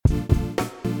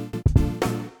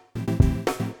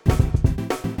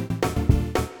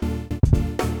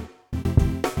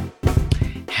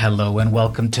Hello and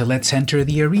welcome to Let's Enter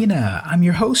the Arena. I'm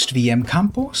your host, VM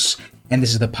Campos, and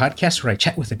this is the podcast where I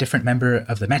chat with a different member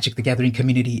of the Magic the Gathering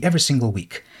community every single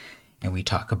week. And we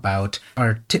talk about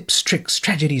our tips, tricks,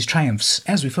 tragedies, triumphs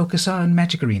as we focus on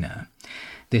Magic Arena.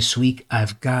 This week,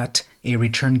 I've got a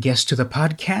return guest to the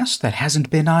podcast that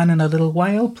hasn't been on in a little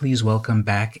while. Please welcome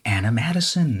back Anna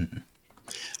Madison.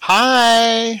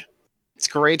 Hi! It's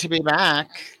great to be back.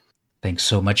 Thanks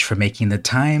so much for making the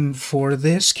time for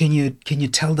this. Can you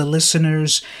tell the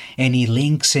listeners any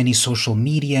links, any social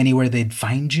media, anywhere they'd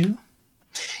find you?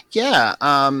 Yeah,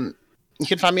 you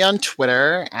can find me on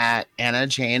Twitter at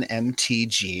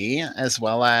AnnaJaneMTG, as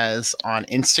well as on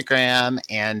Instagram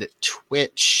and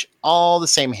Twitch, all the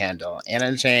same handle,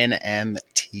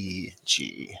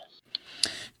 AnnaJaneMTG.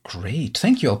 Great.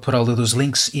 Thank you. I'll put all of those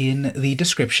links in the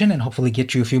description and hopefully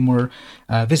get you a few more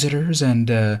visitors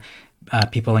and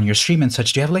people on your stream and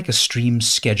such. Do you have like a stream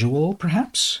schedule,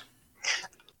 perhaps?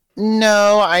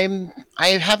 No, I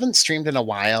haven't streamed in a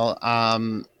while.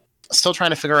 Still trying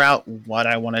to figure out what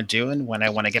I want to do and when I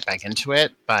want to get back into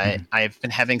it, but I've been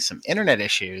having some internet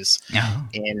issues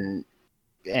having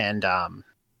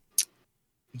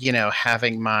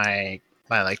my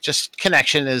like just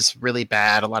connection is really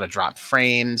bad, a lot of dropped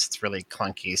frames, it's really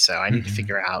clunky, so I need to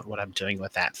figure out what I'm doing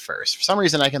with that first. For some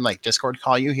reason I can like Discord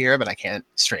call you here, but I can't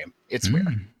stream. It's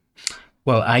weird.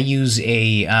 Well, I use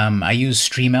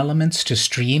Stream Elements to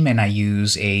stream, and I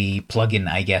use a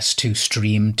plugin, I guess, to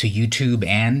stream to YouTube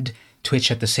and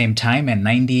Twitch at the same time, and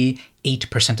 98%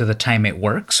 of the time it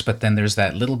works, but then there's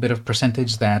that little bit of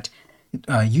percentage that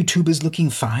YouTube is looking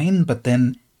fine, but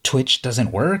then Twitch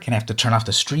doesn't work, and I have to turn off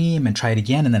the stream and try it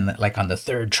again, and then like on the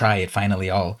third try, it finally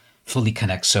all fully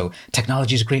connects. So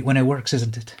technology is great when it works,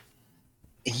 isn't it?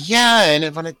 Yeah,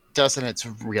 and when it doesn't, it's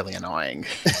really annoying.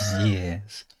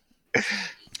 Yes.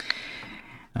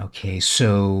 Okay,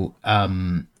 so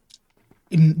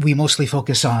we mostly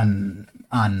focus on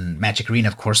Magic Arena,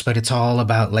 of course, but it's all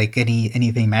about like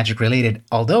anything Magic related.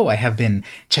 Although I have been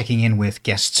checking in with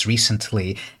guests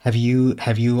recently. Have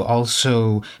you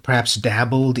also perhaps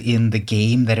dabbled in the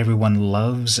game that everyone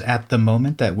loves at the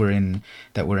moment that we're in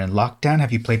lockdown?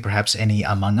 Have you played perhaps any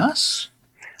Among Us?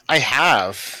 I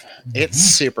have. It's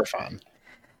super fun.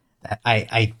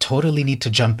 I totally need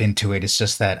to jump into it. It's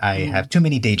just that I have too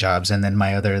many day jobs, and then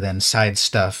my other side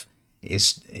stuff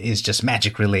is just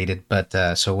Magic related. But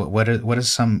so what are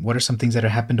some things that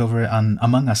have happened over on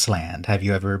Among Us land? Have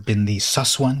you ever been the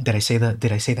sus one? Did I say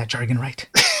that jargon right?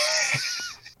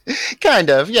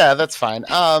 Kind of, yeah, that's fine.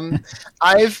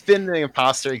 I've been the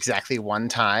imposter exactly one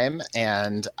time,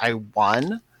 and I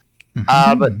won.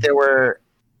 But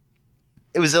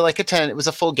it was like it was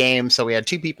a full game, so we had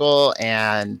two people,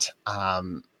 and I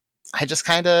just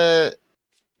kind of,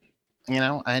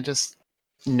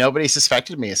 nobody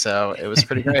suspected me, so it was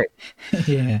pretty great.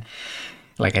 Yeah.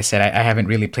 Like I said, I haven't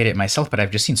really played it myself, but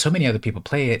I've just seen so many other people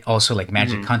play it. Also, like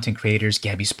Magic content creators,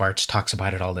 Gabby Sparks talks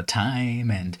about it all the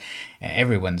time, and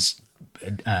everyone's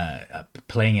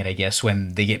playing it, I guess.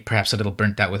 When they get perhaps a little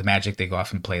burnt out with Magic, they go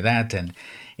off and play that, and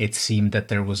it seemed that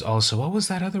there was also, what was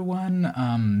that other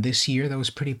one this year that was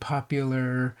pretty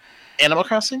popular? Animal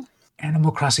Crossing?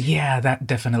 Animal Crossing, yeah,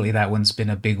 that one's been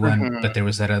a big one. But there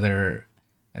was that other,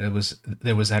 there was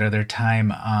that other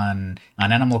time on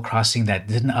Animal Crossing that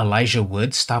didn't Elijah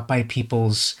Wood stop by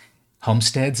people's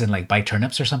homesteads and like buy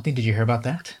turnips or something? Did you hear about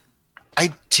that?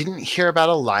 I didn't hear about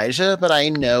Elijah, but I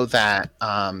know that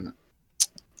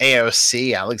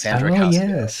AOC, Alexandra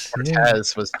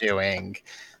Ocasio-Cortez, was doing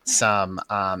some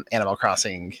Animal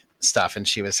Crossing stuff, and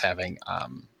she was having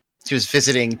she was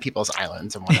visiting people's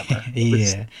islands and whatever.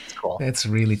 Yeah, it's cool. That's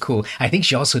really cool. I think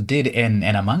she also did an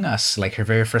Among Us, like her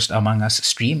very first Among Us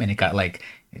stream, and it got like,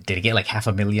 did it get like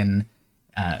 500,000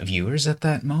 viewers at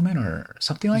that moment or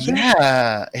something like that?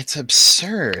 Yeah, it's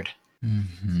absurd.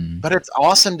 But it's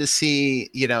awesome to see,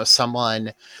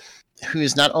 someone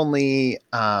who's not only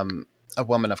a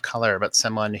woman of color, but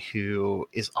someone who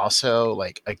is also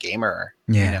like a gamer.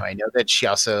 Yeah. I know that she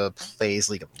also plays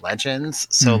League of Legends.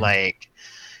 So like,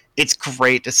 it's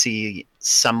great to see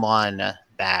someone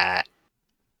that,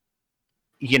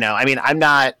 I'm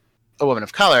not a woman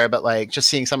of color, but like just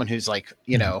seeing someone who's like,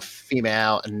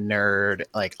 female, nerd,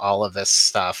 like all of this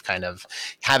stuff, kind of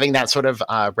having that sort of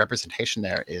representation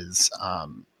there is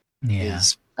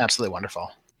absolutely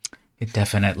wonderful. It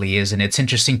definitely is. And it's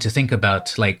interesting to think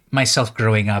about, like myself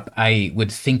growing up, I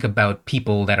would think about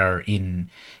people that are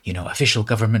in, official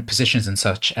government positions and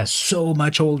such as so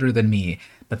much older than me.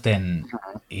 But then,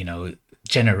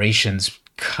 generations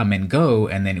come and go.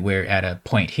 And then we're at a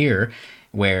point here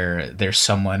where there's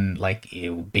someone like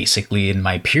basically in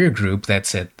my peer group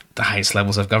that's at the highest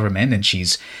levels of government, and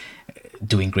she's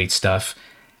doing great stuff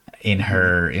in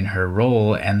her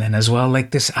role. And then as well, like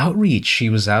this outreach, she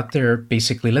was out there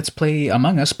basically, let's play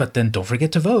Among Us, but then don't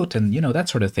forget to vote, and that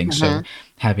sort of thing. So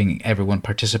having everyone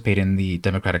participate in the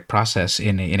democratic process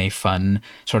in a fun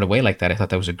sort of way like that, I thought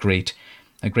that was a great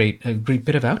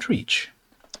bit of outreach.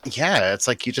 Yeah, it's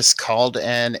like you just called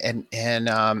an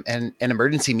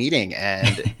emergency meeting,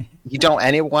 and we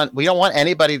don't want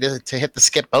anybody to hit the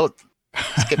skip vote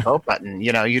button.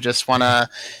 You just want to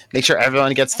make sure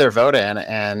everyone gets their vote in,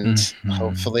 and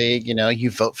hopefully,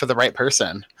 you vote for the right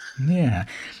person. Yeah.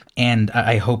 And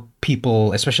I hope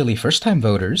people, especially first-time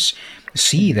voters,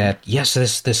 see that, yes,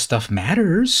 this stuff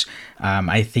matters.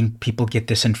 I think people get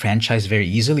disenfranchised very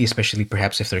easily, especially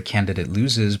perhaps if their candidate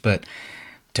loses. But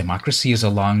democracy is a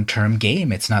long-term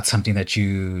game. It's not something that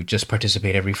you just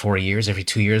participate every 4 years, every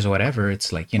 2 years, or whatever.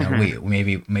 It's like,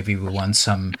 maybe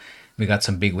we got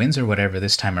some big wins or whatever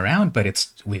this time around, but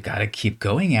we've got to keep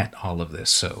going at all of this.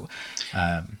 So,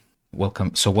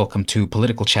 welcome to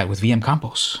Political Chat with VM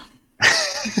Campos.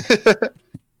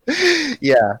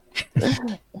 Yeah.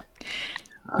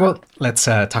 Well, let's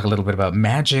talk a little bit about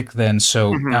Magic then.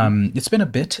 So, it's been a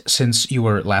bit since you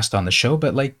were last on the show,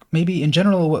 but like maybe in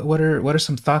general, what are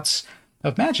some thoughts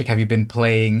of Magic? Have you been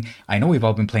playing? I know we've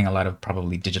all been playing a lot of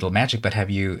probably digital Magic, but have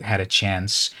you had a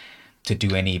chance to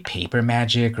do any paper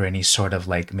Magic or any sort of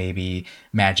like maybe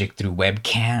Magic through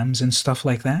webcams and stuff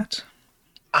like that?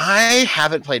 I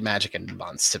haven't played Magic in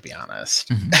months, to be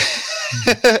honest.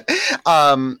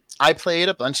 I played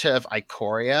a bunch of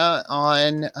Ikoria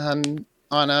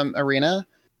on Arena,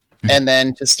 and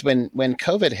then just when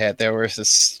COVID hit, there was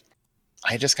this.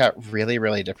 I just got really,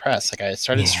 really depressed. Like I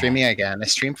started streaming again. I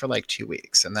streamed for like 2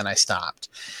 weeks, and then I stopped,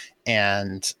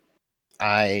 and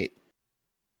I,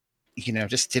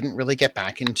 just didn't really get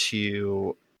back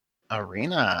into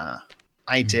Arena.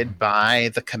 I did buy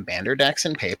the Commander decks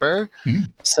in paper,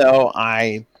 so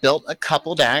I built a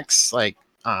couple decks like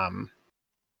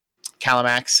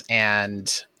Calamax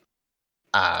and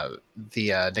the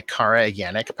Nakara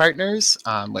Yannick partners,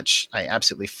 which I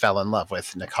absolutely fell in love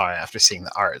with Nakara after seeing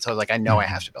the art. So I was like, I know I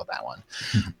have to build that one.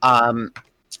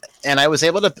 And I was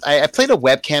able to. I played a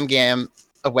webcam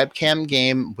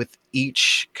game with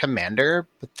each commander,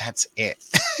 but that's it.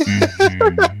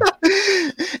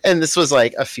 And this was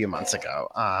like a few months ago.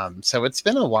 So it's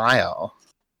been a while.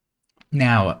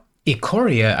 Now,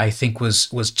 Ikoria, I think, was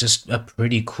just a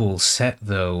pretty cool set,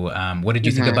 though. What did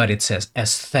you think about its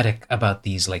aesthetic, about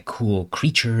these like cool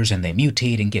creatures, and they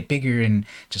mutate and get bigger, and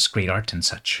just great art and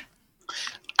such?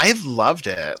 I loved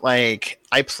it. Like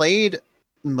I played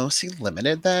mostly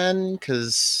limited then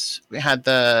because we had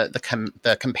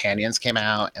the companions came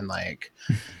out, and like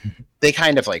they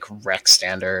kind of like wreck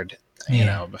standard,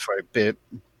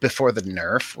 before the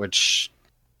nerf, which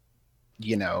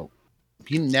you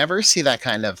never see that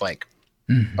kind of like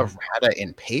errata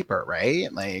in paper,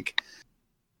 right? Like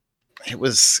it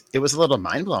was a little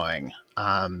mind blowing.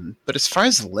 But as far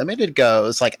as limited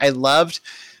goes, like I loved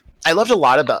a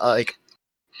lot about like.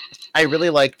 I really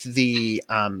liked the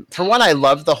for one, I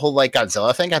loved the whole like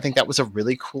Godzilla thing. I think that was a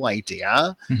really cool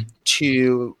idea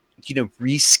to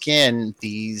reskin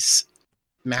these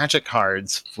Magic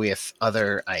cards with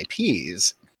other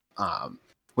IPs.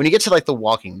 When you get to like the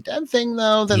Walking Dead thing,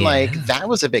 though, then like that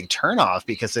was a big turnoff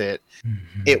because it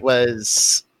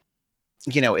was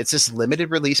it's this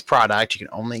limited release product you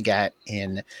can only get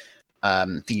in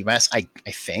the US. I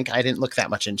think I didn't look that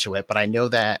much into it, but I know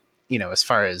that as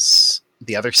far as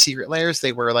the other secret layers,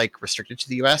 they were like restricted to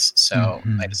the US, so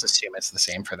I just assume it's the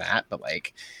same for that. But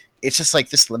like it's just like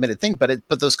this limited thing,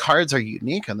 but those cards are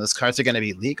unique, and those cards are going to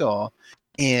be legal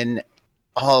in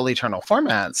all Eternal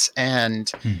formats,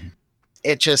 and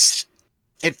it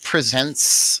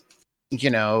presents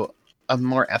a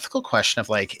more ethical question of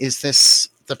like, is this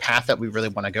the path that we really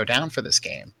want to go down for this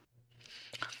game?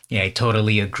 Yeah, I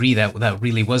totally agree. That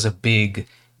really was a big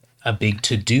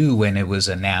to-do when it was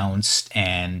announced,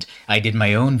 and I did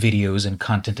my own videos and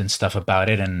content and stuff about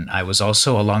it, and I was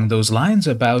also along those lines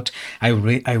about I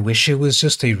wish it was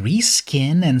just a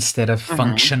reskin instead of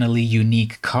functionally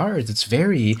unique cards.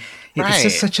 It's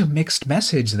just such a mixed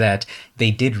message that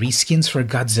they did reskins for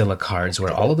Godzilla cards,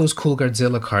 where all of those cool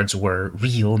Godzilla cards were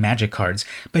real Magic cards.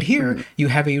 But here, you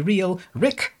have a real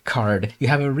Rick card. You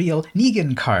have a real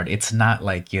Negan card. It's not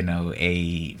like, a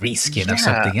reskin of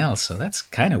something else. So that's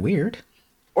kind of weird.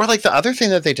 Or like the other thing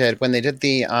that they did when they did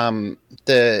the other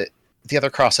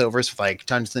crossovers with like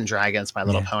Dungeons and Dragons, My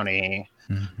Little Pony,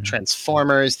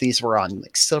 Transformers. These were on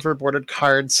like silver bordered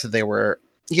cards. So they were...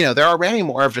 they're already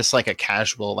more of just like a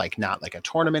casual, like not like a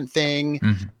tournament thing.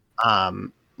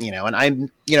 and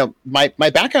I'm, my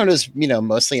background is,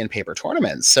 mostly in paper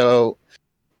tournaments. So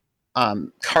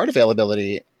card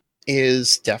availability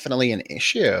is definitely an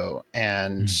issue.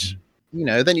 And,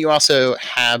 then you also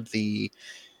have the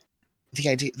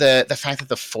idea, the fact that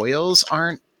the foils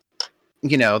aren't,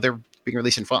 they're being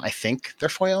released in foil. I think they're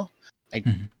foil. They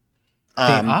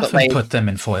But often put them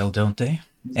in foil, don't they?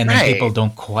 And then people right.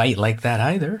 don't quite like that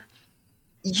either.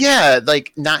 Yeah,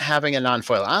 like not having a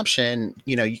non-foil option,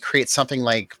 you create something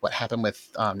like what happened with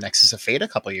Nexus of Fate a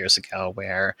couple years ago,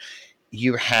 where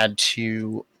you had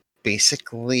to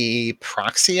basically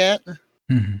proxy it,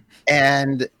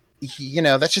 and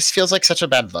that just feels like such a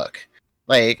bad look.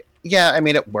 Like, yeah, I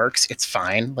mean, it works, it's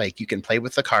fine, like you can play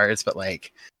with the cards, but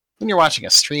like when you're watching a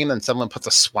stream and someone puts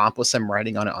a swamp with some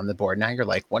writing on it on the board, now you're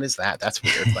like, what is that? That's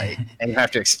weird. Like, and you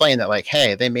have to explain that, like,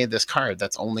 hey, they made this card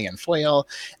that's only in foil,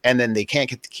 and then they can't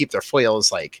get to keep their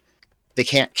foils, like they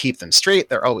can't keep them straight.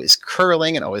 They're always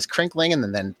curling and always crinkling. And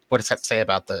then what does that say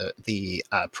about the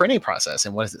printing process?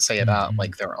 And what does it say about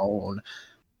like their own,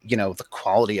 the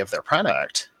quality of their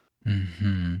product?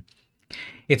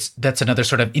 That's another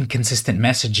sort of inconsistent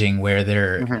messaging where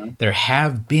there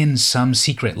have been some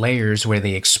secret layers where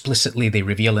they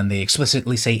reveal and they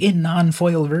explicitly say in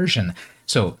non-foil version.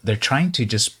 So they're trying to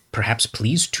just perhaps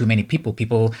please too many people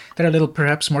that are a little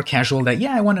perhaps more casual, that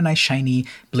I want a nice shiny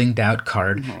blinged out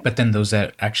card, but then those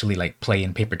that actually like play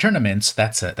in paper tournaments,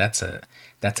 that's a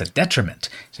detriment.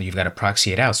 So you've got to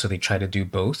proxy it out. So they try to do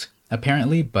both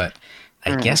apparently, but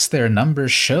I guess their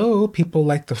numbers show people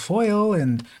like the foil,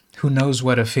 and who knows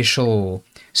what official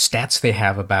stats they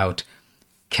have about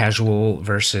casual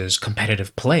versus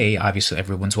competitive play. Obviously,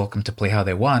 everyone's welcome to play how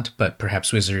they want, but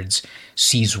perhaps Wizards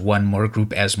sees one more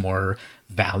group as more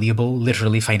valuable,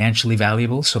 literally financially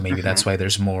valuable. So maybe that's why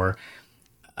there's more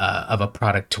of a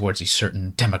product towards a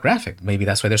certain demographic. Maybe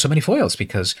that's why there's so many foils,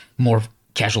 because more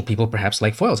casual people perhaps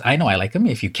like foils. I know I like them.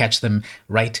 If you catch them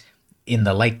right in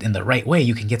the right way,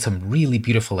 you can get some really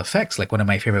beautiful effects. Like one of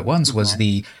my favorite ones was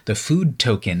the food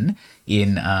token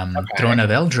in Throne of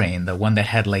Eldraine, the one that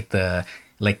had like the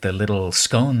little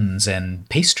scones and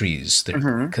pastries.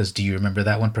 Because do you remember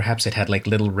that one? Perhaps it had like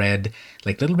little red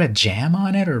jam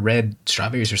on it, or red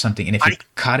strawberries or something. And if you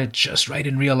caught it just right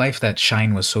in real life, that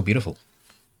shine was so beautiful.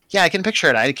 Yeah, I can picture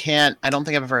it. I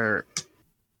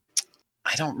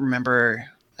don't remember.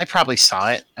 I probably saw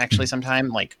it actually sometime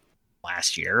like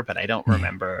last year, but I don't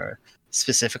remember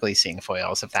specifically seeing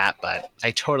foils of that. But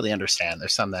I totally understand.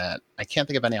 There's some that I can't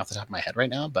think of any off the top of my head right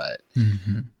now, but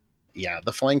yeah,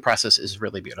 the foiling process is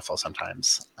really beautiful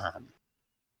sometimes.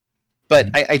 But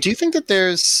I do think that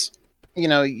there's,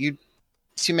 you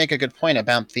make a good point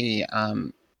about the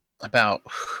about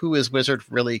who is Wizard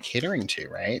really catering to,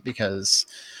 right? Because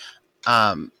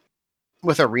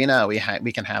with Arena, we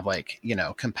can have like,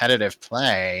 competitive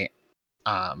play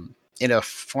in a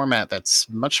format that's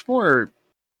much more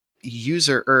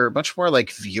much more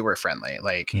like viewer friendly.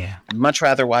 Like, I'd much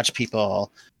rather watch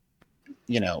people,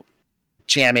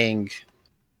 jamming,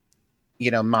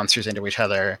 monsters into each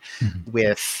other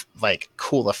with like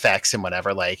cool effects and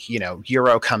whatever. Like,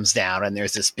 Euro comes down and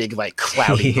there's this big like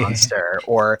cloudy monster,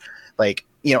 or like,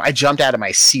 I jumped out of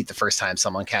my seat the first time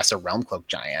someone cast a Realm Cloak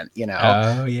Giant.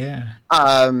 Oh yeah.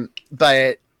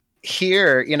 But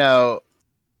here,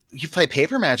 you play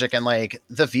Paper Magic and like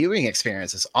the viewing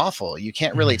experience is awful. You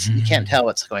can't really you can't tell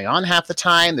what's going on half the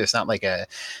time. There's not like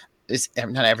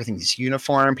not everything's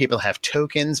uniform. People have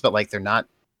tokens, but like they're not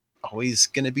always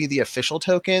going to be the official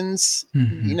tokens.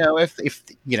 If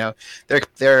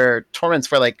there are tournaments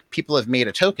where like people have made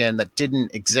a token that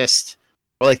didn't exist,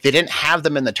 or like they didn't have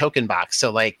them in the token box,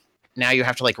 so like now you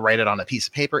have to like write it on a piece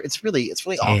of paper. It's really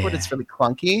awkward. It's really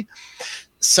clunky.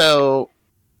 So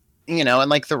and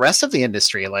like the rest of the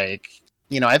industry, like,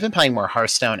 I've been playing more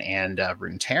Hearthstone and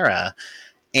Runeterra,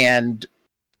 and,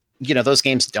 those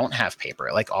games don't have paper.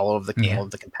 Like all of the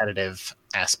competitive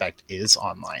aspect is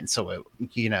online. So,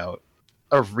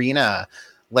 Arena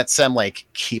lets them like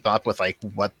keep up with like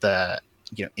what the,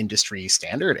 industry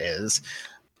standard is.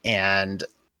 And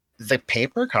the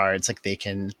paper cards, like they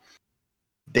can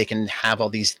have all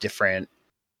these different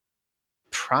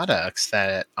products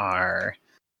that are,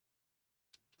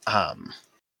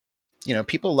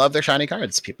 people love their shiny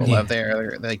cards. People love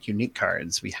their like unique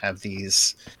cards. We have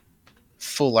these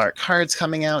full art cards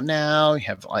coming out now. We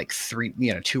have like 2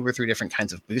 or 3 different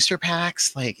kinds of booster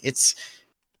packs. Like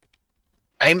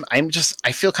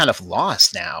I feel kind of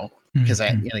lost now, because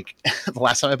like the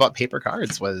last time I bought paper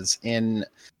cards was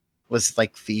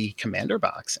like the Commander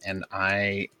box, and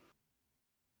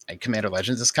Commander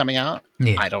Legends is coming out.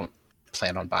 I don't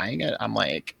plan on buying it. I'm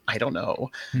like, I don't know.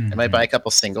 I might buy a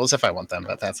couple singles if I want them,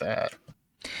 but that's it.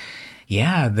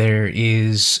 Yeah, there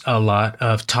is a lot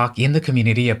of talk in the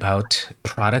community about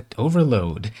product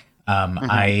overload. Hmm.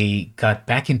 I got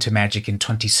back into Magic in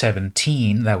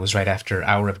 2017. That was right after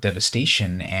Hour of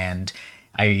Devastation. And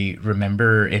I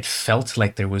remember it felt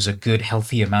like there was a good,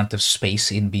 healthy amount of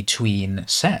space in between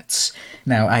sets.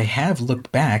 Now, I have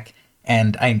looked back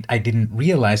and I didn't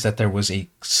realize that there was a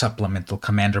supplemental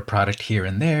Commander product here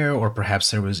and there, or perhaps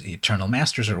there was Eternal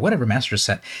Masters or whatever Master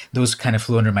set. Those kind of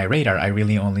flew under my radar. I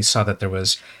really only saw that there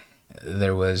was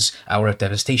Hour of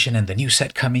Devastation, and the new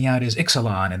set coming out is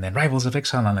Ixalan, and then Rivals of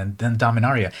Ixalan, and then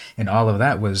Dominaria, and all of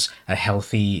that was a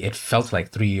healthy. It felt like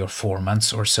 3 or 4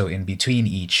 months or so in between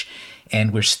each,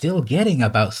 and we're still getting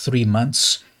about 3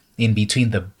 months in between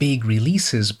the big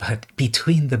releases. But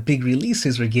between the big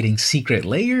releases, we're getting secret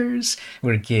layers,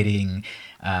 we're getting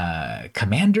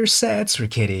commander sets, we're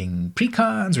getting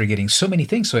precons, we're getting so many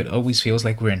things. So it always feels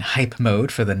like we're in hype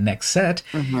mode for the next set.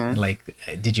 Hmm. Like,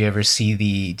 did you see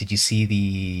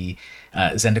the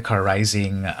Zendikar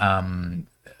Rising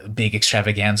big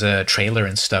extravaganza trailer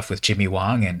and stuff with Jimmy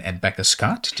Wong and Becca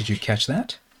Scott? Did you catch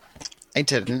that? I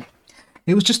didn't.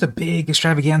 It was just a big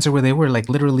extravaganza where they were like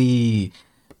literally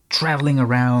traveling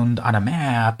around on a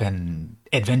map and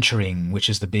adventuring, which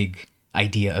is the big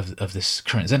idea of this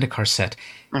current Zendikar set.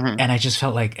 Hmm. And I just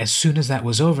felt like as soon as that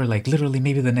was over, like literally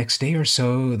maybe the next day or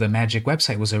so, the Magic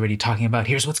website was already talking about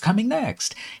here's what's coming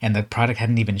next. And the product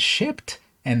hadn't even shipped.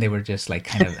 And they were just like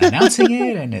kind of announcing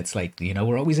it. And it's like,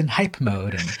 we're always in hype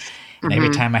mode. And every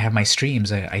Hmm. time I have my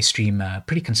streams, I stream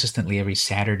pretty consistently every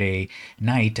Saturday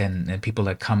night. And people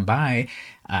that come by,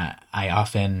 I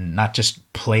often not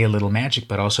just play a little Magic,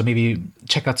 but also maybe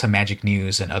check out some Magic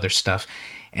news and other stuff.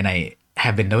 And I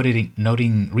have been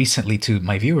noting recently to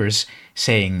my viewers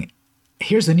saying,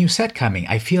 here's the new set coming.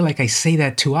 I feel like I say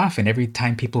that too often. Every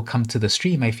time people come to the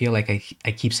stream, I feel like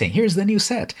I keep saying, here's the new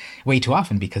set way too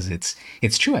often because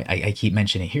it's true. I keep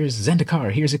mentioning, here's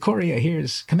Zendikar, here's Ikoria,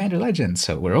 here's Commander Legends.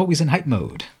 So we're always in hype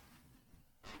mode.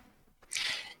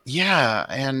 Yeah,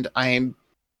 and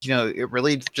it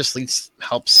really just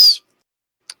helps.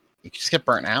 You just get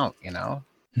burnt out,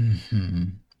 Hmm.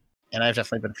 and I've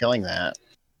definitely been feeling that.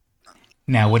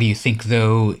 Now, what do you think,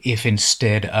 though, if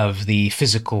instead of the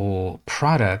physical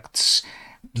products,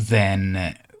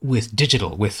 then with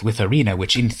digital, with Arena,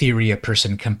 which in theory a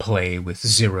person can play with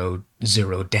zero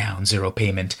down, zero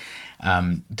payment,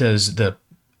 does the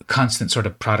constant sort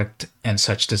of product and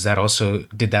such, did that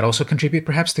also contribute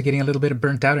perhaps to getting a little bit of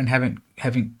burnt out and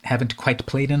haven't quite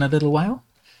played in a little while?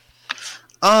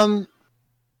 Um,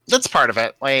 that's part of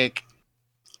it. Like,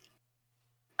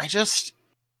 I just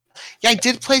yeah, I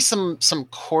did play some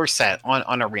core set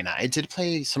on Arena. I did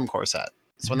play some core set.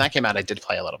 So when that came out, I did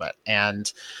play a little bit,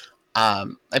 and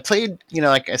I played.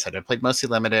 Like I said, I played mostly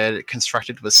limited.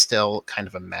 Constructed was still kind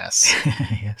of a mess.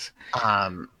 Yes.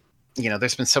 Um,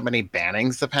 there's been so many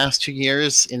bannings the past 2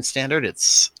 years in standard.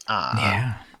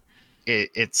 Yeah.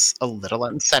 It's a little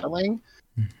unsettling.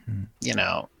 Hmm. You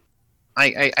know,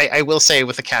 I will say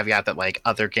with the caveat that like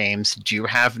other games do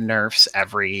have nerfs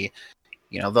every.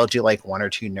 They'll do like 1 or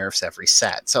 2 nerfs every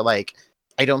set. So like,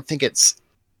 I don't think it's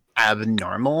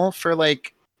abnormal for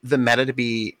like the meta to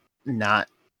be not.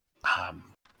 I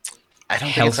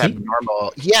don't think it's Healthy.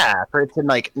 abnormal. Yeah, for it to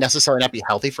like necessarily not be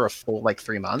healthy for a full like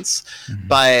 3 months, Hmm.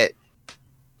 but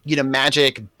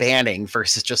Magic banning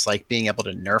versus just like being able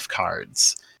to nerf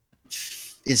cards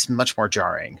is much more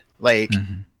jarring. Like,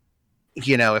 Hmm.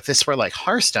 if this were like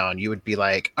Hearthstone, you would be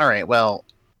like, all right, well,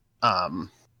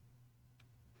 um,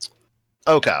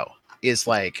 Oko is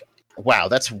like, wow,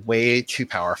 that's way too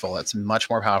powerful. It's much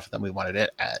more powerful than we wanted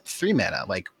it at 3 mana.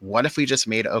 Like, what if we just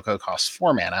made Oko cost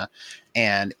 4 mana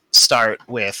and start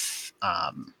with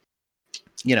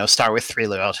start with 3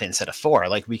 loyalty instead of 4?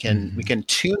 Like we Hmm. can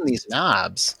tune these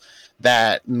knobs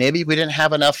that maybe we didn't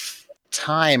have enough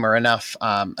time or enough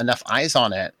eyes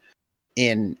on it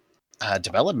in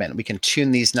development. We can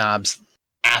tune these knobs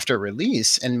after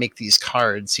release and make these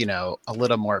cards, a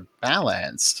little more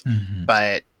balanced. Hmm.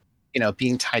 But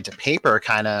being tied to paper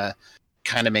kind of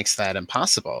makes that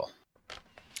impossible.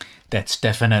 That's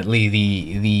definitely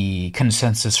the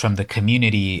consensus from the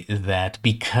community that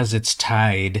because it's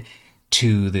tied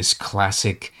to this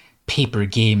classic paper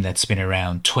game that's been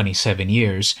around 27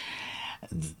 years,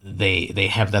 they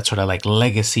have that sort of like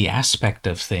legacy aspect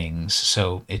of things.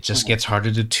 So it just Mhm. gets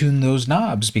harder to tune those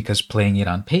knobs because playing it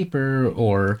in paper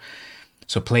or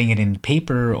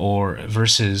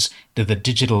versus the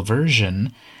digital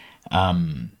version,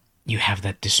 you have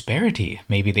that disparity.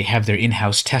 Maybe they have their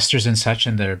in-house testers and such,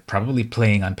 and they're probably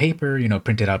playing on paper,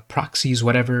 printed out proxies,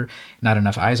 whatever, not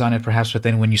enough eyes on it perhaps. But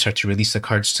then when you start to release the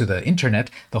cards to the internet,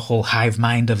 the whole hive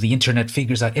mind of the internet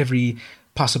figures out every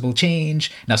possible change.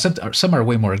 Now, some are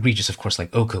way more egregious, of course,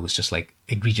 like Oko was just like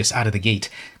egregious out of the gate.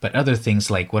 But other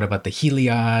things like, what about the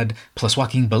Heliod plus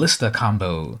Walking Ballista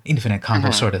combo, infinite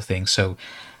combo sort of thing. So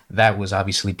that was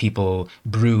obviously people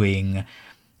brewing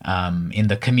in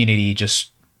the community,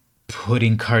 just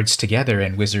putting cards together.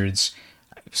 And Wizards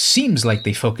seems like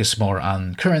they focus more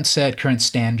on current set, current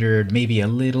standard, maybe a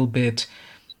little bit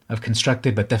of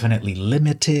constructed, but definitely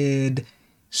limited.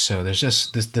 So there's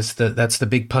just that's the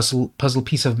big puzzle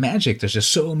piece of Magic. There's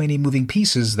just so many moving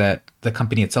pieces that the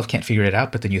company itself can't figure it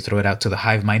out, but then you throw it out to the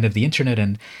hive mind of the internet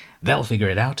and they'll figure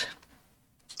it out.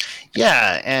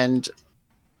 Yeah, and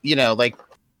like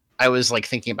I was like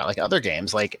thinking about like other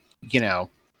games, like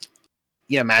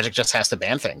Magic just has to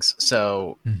ban things.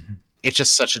 So it's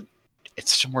just such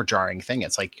a more jarring thing.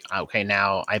 It's like, okay,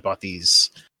 now I bought these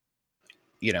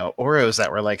Oros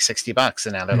that were like $60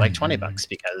 and now they're like $20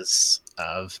 because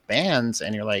of bans,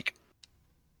 and you're like,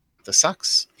 this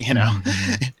sucks. You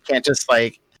can't just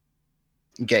like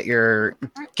get your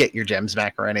gems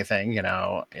back or anything.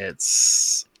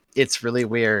 It's really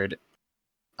weird.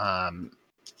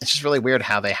 It's just really weird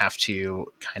how they have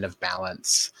to kind of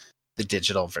balance the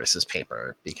digital versus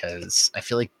paper, because I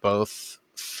feel like both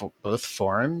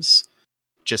forms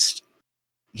just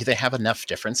they have enough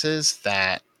differences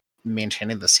that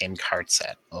maintaining the same card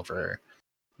set over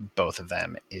both of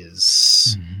them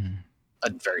is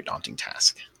a very daunting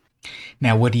task.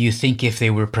 Now, what do you think if they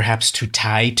were perhaps to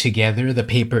tie together the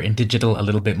paper and digital a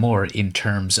little bit more, in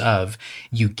terms of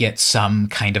you get some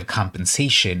kind of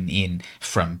compensation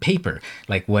from paper?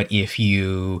 Like, what if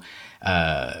you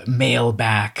mail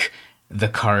back the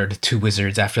card to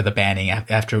Wizards after the banning?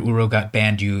 After Uro got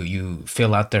banned, you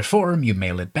fill out their form, you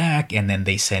mail it back, and then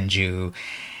they send you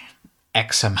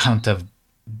X amount of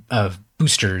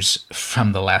boosters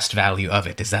from the last value of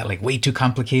it. Is that like way too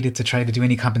complicated to try to do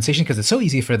any compensation? Because it's so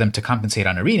easy for them to compensate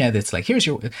on Arena. That's like,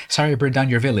 sorry I burned down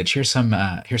your village. Here's some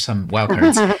wild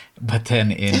cards. But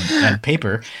then on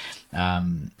paper,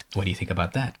 what do you think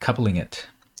about that? Coupling it.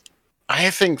 I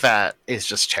think that is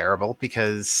just terrible,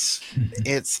 because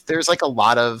there's like a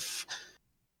lot of,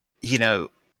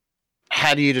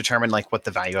 how do you determine like what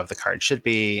the value of the card should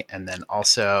be? And then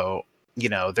also,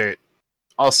 there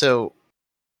also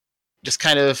just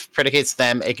kind of predicates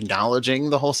them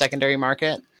acknowledging the whole secondary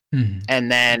market.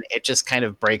 And then it just kind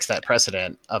of breaks that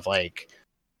precedent of like,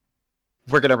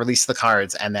 we're going to release the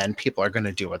cards and then people are going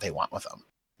to do what they want with them.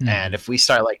 And if we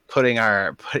start like getting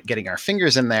our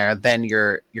fingers in there, then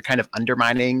you're kind of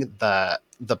undermining the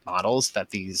models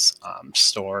that these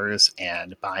stores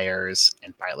and buyers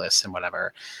and buy lists and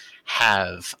whatever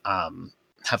have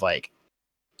like,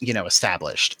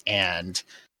 established. And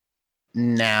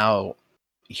now,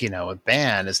 a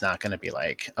ban is not going to be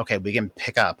like, okay, we can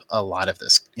pick up a lot of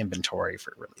this inventory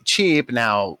for really cheap.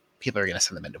 Now people are going to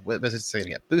send them into Wizards, they're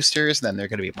going to get boosters, and then there are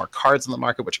going to be more cards on the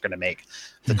market, which are going to make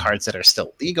the cards that are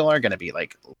still legal are going to be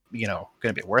like, going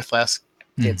to be worth less.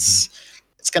 It's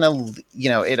going to,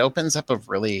 it opens up a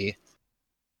really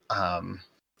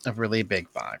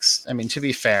big box. I mean, to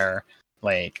be fair,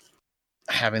 like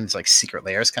having these like secret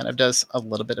layers kind of does a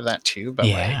little bit of that too, but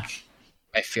like,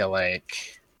 I feel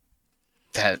like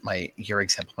that your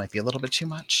example might be a little bit too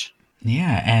much.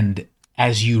 Yeah, and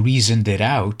as you reasoned it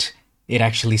out, it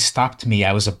actually stopped me.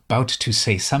 I was about to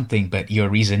say something, but your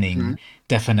reasoning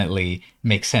definitely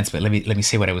makes sense. But let me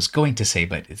say what I was going to say.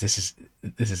 But this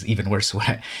is even worse.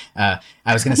 What I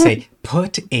was going to say: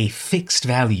 put a fixed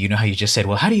value. You know how you just said,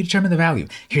 well, how do you determine the value?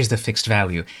 Here's the fixed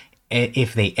value.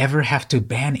 If they ever have to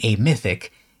ban a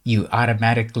mythic, you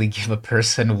automatically give a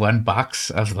person one box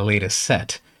of the latest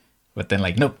set. But then,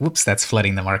 like, nope, whoops, that's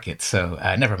flooding the market. So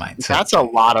never mind. So, that's a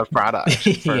lot of product.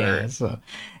 Yeah, so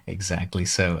exactly.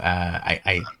 So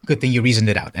I good thing you reasoned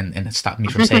it out and it stopped me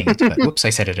from saying it. But whoops, I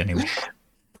said it anyway.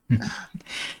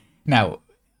 Now,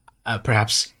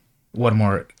 perhaps one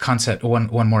more concept,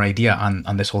 one more idea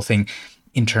on this whole thing,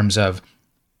 in terms of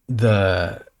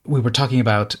we were talking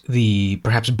about the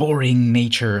perhaps boring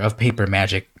nature of paper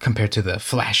Magic compared to the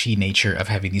flashy nature of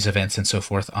having these events and so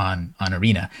forth on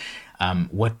Arena.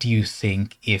 What do you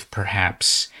think if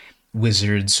perhaps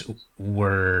Wizards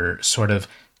were sort of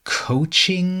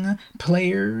coaching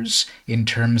players in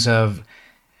terms of,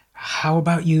 how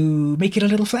about you make it a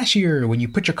little flashier when you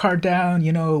put your card down,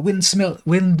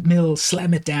 windmill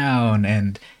slam it down,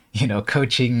 and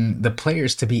coaching the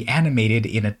players to be animated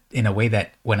in a way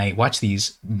that when I watch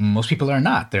these, most people are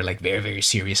not. They're like very, very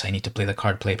serious. I need to play the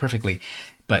card play perfectly.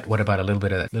 But what about a little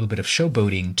bit of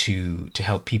showboating to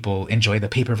help people enjoy the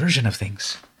paper version of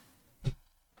things?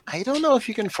 I don't know if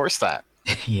you can force that.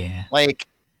 Yeah. Like,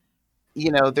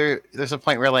 there's a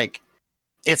point where like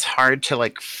it's hard to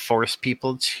like force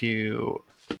people to,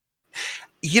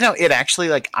 it actually,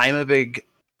 like, I'm a big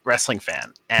wrestling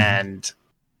fan, Mhm. and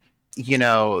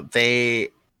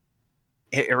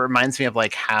it reminds me of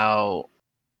like how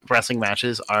wrestling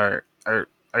matches are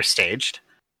staged,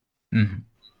 Mhm.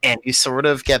 and you sort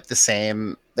of get the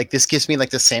same, like, this gives me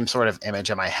like the same sort of image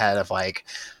in my head of like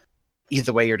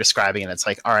the way you're describing it. It's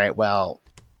like, all right, well,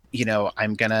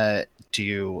 I'm gonna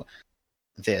do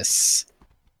this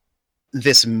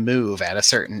this move at a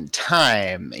certain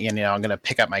time, I'm gonna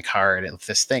pick up my card and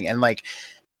this thing, and like,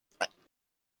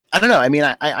 I don't know. I mean,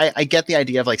 I get the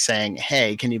idea of like saying,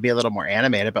 hey, can you be a little more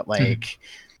animated, but Mhm. like,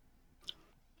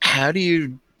 how do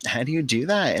you do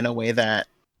that in a way that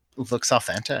looks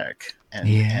authentic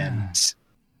Yeah.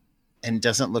 and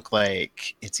doesn't look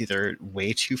like it's either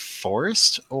way too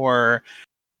forced, or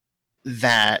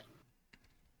that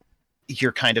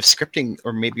you're kind of scripting,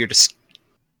 or maybe you're just,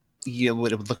 you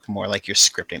would look more like you're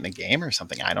scripting the game or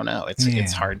something. I don't know. It's Yeah.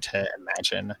 hard to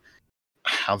imagine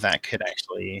how that could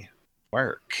actually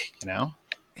work,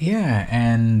 Yeah,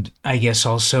 and I guess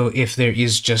also if there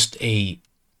is just a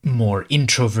more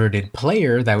introverted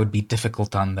player, that would be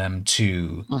difficult on them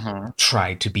to Mm-hmm.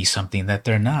 try to be something that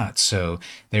they're not. So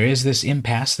there is this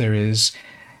impasse, there is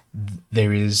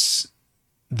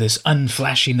this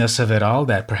unflashiness of it all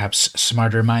that perhaps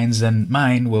smarter minds than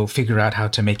mine will figure out how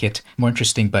to make it more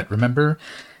interesting. But remember,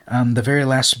 the very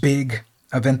last big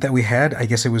event that we had, I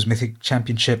guess it was Mythic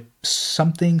Championship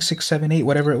something 678,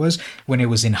 whatever it was, when it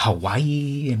was in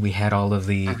Hawaii, and we had all of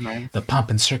Mm-hmm. the pomp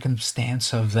and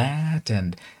circumstance of that,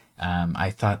 and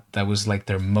I thought that was like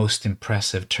their most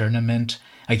impressive tournament.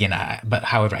 Again, but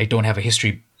however, I don't have a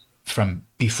history from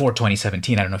before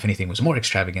 2017. I don't know if anything was more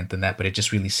extravagant than that, but it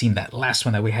just really seemed that last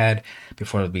one that we had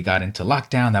before we got into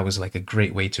lockdown, that was like a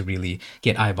great way to really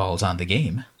get eyeballs on the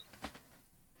game.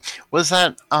 Was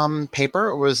that paper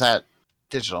or was that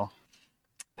digital?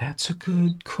 That's a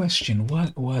good question.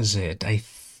 What was it? I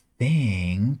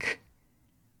think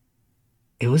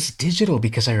it was digital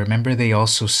because I remember they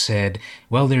also said,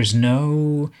 well, there's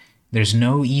no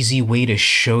easy way to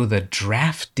show the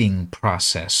drafting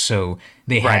process. So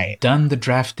they had Right. done the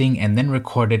drafting and then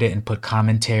recorded it and put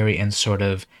commentary and sort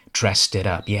of dressed it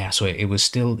up. Yeah, so it was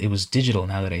digital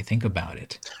now that I think about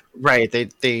it. Right.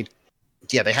 They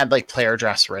had like player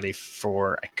drafts ready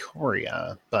for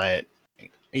Ikoria, but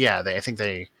yeah, I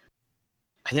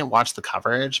didn't watch the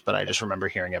coverage, but I just remember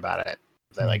hearing about it.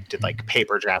 They like did like Mhm.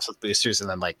 paper drafts with boosters and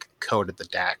then like coded the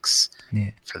decks Yeah.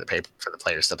 for the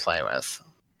players to play with.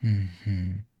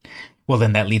 Hmm. Well,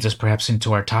 then that leads us perhaps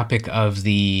into our topic of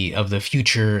the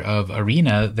future of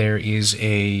Arena. There is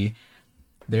a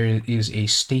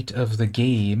state of the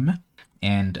game,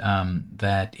 and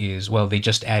that is, well, they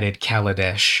just added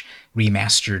Kaladesh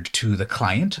remastered to the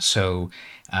client, so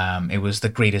it was the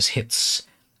greatest hits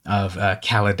of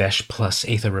Kaladesh plus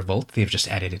Aether Revolt. They've just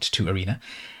added it to Arena,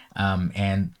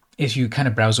 and if you kind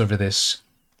of browse over this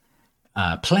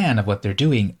plan of what they're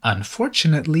doing,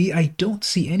 unfortunately, I don't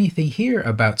see anything here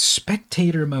about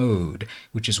spectator mode,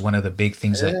 which is one of the big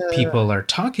things that Uh, people are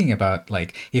talking about.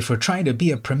 Like, if we're trying to be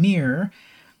a premier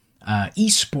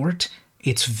esport,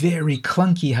 it's very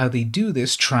clunky how they do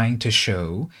this, trying to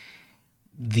show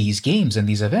these games and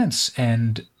these events.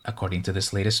 And according to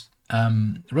this latest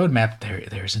roadmap,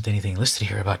 there isn't anything listed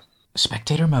here about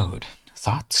spectator mode.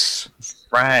 Thoughts?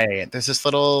 right. There's this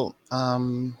little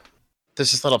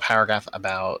paragraph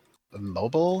about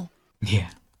mobile, Yeah.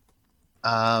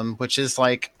 which is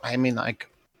like, I mean, like,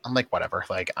 I'm like, whatever.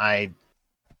 Like, I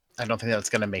don't think that's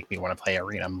going to make me want to play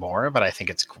Arena more, but I think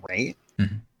it's great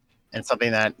Mhm. and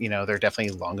something that they're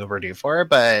definitely long overdue for.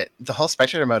 But the whole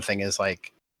spectator mode thing is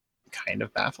like kind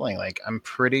of baffling. Like, I'm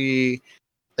pretty,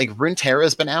 like,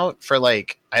 Runeterra's been out for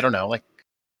like, I don't know, like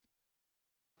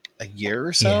a year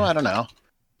or so. Yeah. I don't know,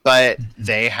 but Mhm.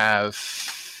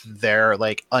 they're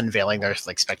like unveiling their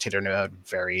like spectator mode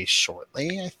very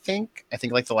shortly. I think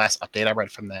like the last update I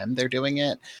read from them, they're doing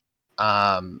it.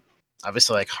 Um,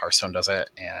 Obviously, like, Hearthstone does it,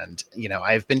 and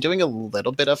I've been doing a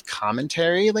little bit of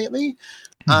commentary lately.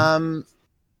 Mhm. Um,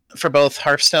 for both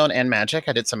Hearthstone and Magic.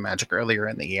 I did some Magic earlier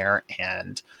in the year,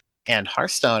 and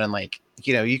Hearthstone, and like,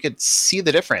 you could see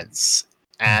the difference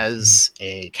Mhm. as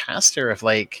a caster of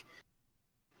like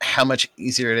how much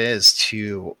easier it is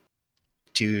to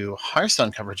do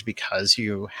Hearthstone coverage because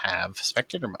you have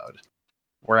spectator mode.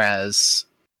 Whereas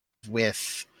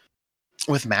with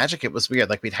Magic, it was weird.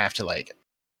 Like we'd have to like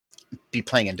be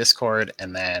playing in Discord,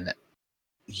 and then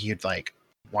you'd like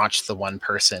watch the one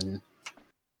person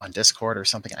on Discord or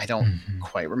something. I don't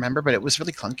quite remember, but it was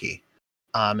really clunky.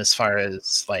 As far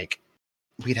as like,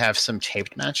 we'd have some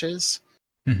taped matches,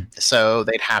 so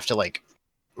they'd have to like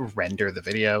render the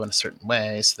video in a certain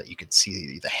way so that you could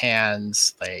see the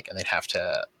hands, like, and they'd have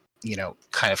to, you know,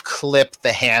 kind of clip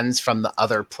the hands from the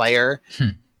other player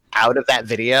out of that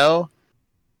video,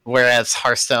 whereas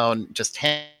Hearthstone just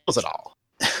handles it all.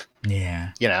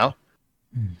 Yeah. You know?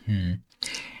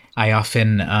 I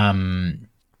often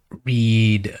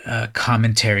read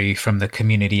commentary from the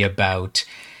community about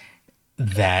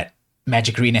that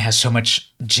Magic Arena has so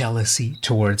much jealousy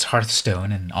towards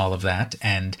Hearthstone and all of that,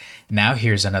 and now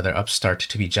here's another upstart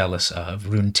to be jealous of,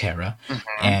 Runeterra,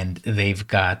 and they've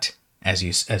got, as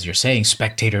you're saying,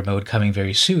 spectator mode coming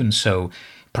very soon. So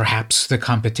perhaps the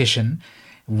competition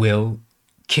will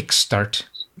kickstart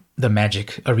the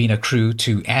Magic Arena crew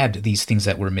to add these things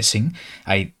that we're missing.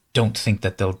 I don't think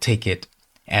that they'll take it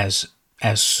as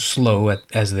slow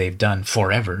as they've done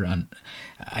forever.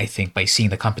 I think by seeing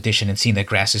the competition and seeing the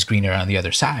grass is greener on the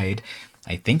other side,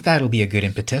 I think that'll be a good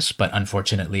impetus. But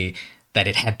unfortunately, that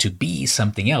it had to be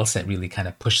something else that really kind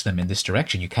of pushed them in this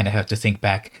direction. You kind of have to think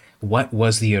back, what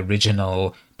was the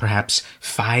original, perhaps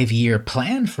 5-year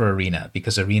plan for Arena?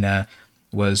 Because Arena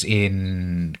was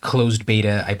in closed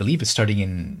beta, I believe it's starting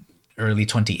in early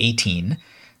 2018.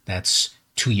 That's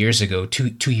 2 years ago,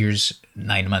 2 years,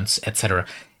 9 months, etc.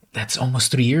 That's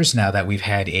almost 3 years now that we've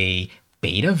had a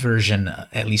beta version,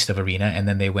 at least of Arena, and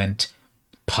then they went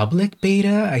public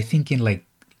beta, I think in like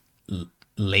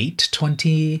late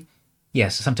 20,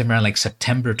 yes, sometime around like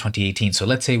September 2018. So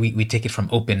let's say we take it from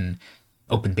open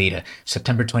beta,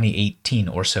 September 2018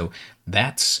 or so.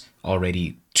 That's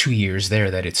already 2 years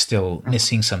there that it's still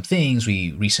missing some things.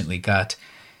 We recently got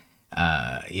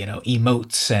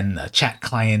emotes and a chat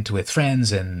client with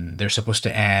friends, and they're supposed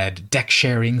to add deck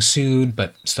sharing soon,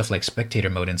 but stuff like spectator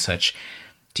mode and such.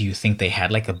 Do you think they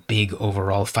had like a big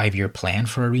overall 5-year plan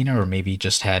for Arena, or maybe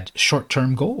just had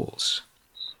short-term goals?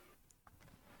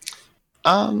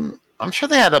 I'm sure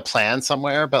they had a plan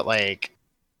somewhere, but like,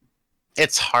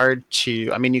 it's hard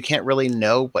to, I mean, you can't really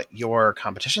know what your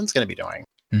competition's going to be doing.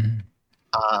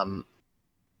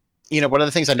 One of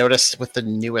the things I noticed with the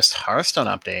newest Hearthstone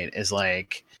update is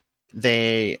like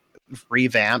they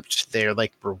revamped their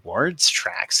like rewards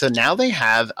track. So now they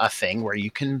have a thing where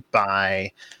you can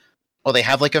buy, well, they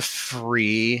have like a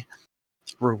free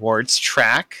rewards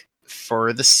track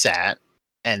for the set,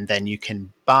 and then you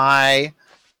can buy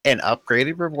an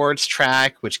upgraded rewards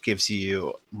track, which gives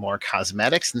you more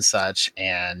cosmetics and such.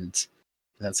 And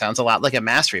that sounds a lot like a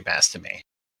mastery pass to me.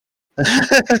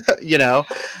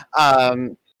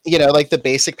 Like the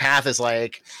basic path is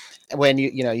like when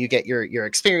you get your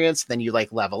experience, then you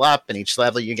like level up, and each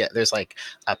level there's like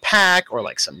a pack or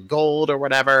like some gold or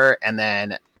whatever, and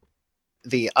then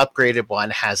the upgraded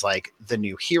one has like the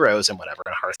new heroes and whatever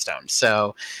in Hearthstone.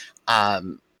 So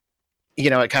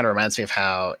it kind of reminds me of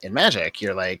how in Magic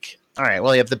you're like, all right,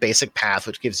 well, you have the basic path,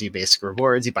 which gives you basic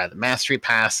rewards. You buy the mastery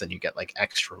pass and you get like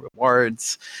extra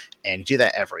rewards, and you do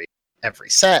that every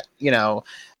set, and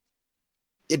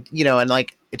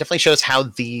like it definitely shows how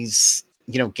these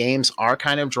games are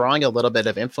kind of drawing a little bit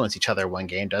of influence each other. One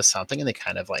game does something and they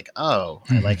kind of like, oh,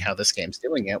 I like how this game's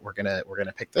doing it, we're gonna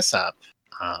pick this up.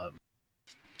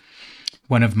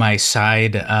 One of my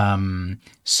side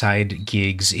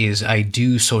gigs is I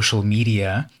do social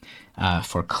media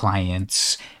for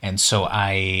clients, and so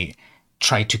I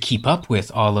try to keep up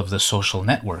with all of the social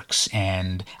networks,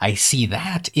 and I see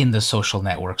that in the social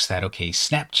networks that, okay,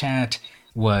 Snapchat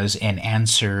was an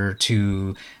answer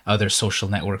to other social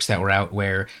networks that were out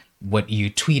where what you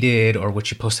tweeted or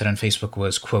what you posted on Facebook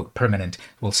was, quote, permanent.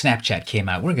 Well, Snapchat came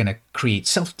out. We're going to create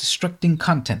self-destructing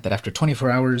content that after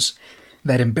 24 hours,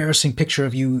 that embarrassing picture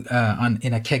of you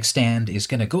in a keg stand is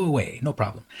going to go away. No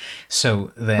problem.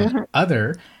 So then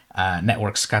other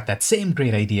networks got that same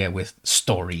great idea with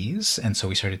stories. And so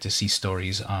we started to see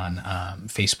stories on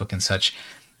Facebook and such.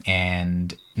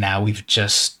 And now we've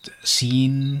just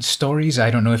seen stories. I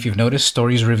don't know if you've noticed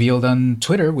stories revealed on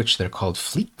Twitter, which they're called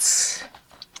fleets.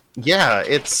 Yeah,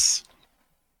 that's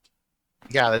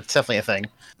definitely a thing.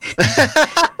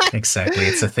 Exactly.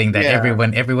 It's a thing that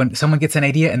everyone, someone gets an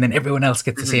idea and then everyone else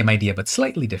gets the same idea, but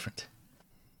slightly different.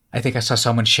 I think I saw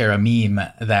someone share a meme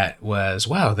that was,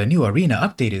 wow, the new Arena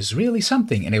update is really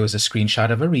something. And it was a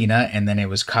screenshot of Arena, and then it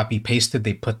was copy pasted.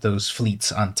 They put those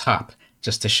fleets on top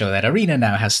just to show that Arena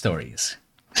now has stories.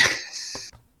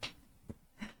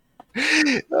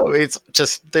 Oh, it's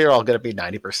just, they're all going to be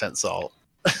 90% salt.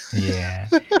 Yeah.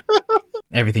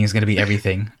 Everything is going to be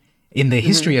everything. In the Mhm.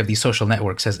 history of these social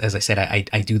networks, as I said,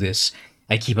 I do this,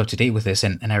 I keep up to date with this,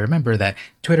 and I remember that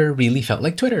Twitter really felt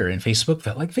like Twitter, and Facebook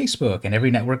felt like Facebook, and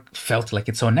every network felt like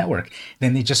its own network.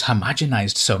 Then they just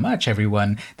homogenized so much,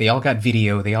 everyone. They all got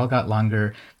video, they all got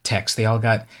longer text, they all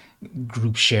got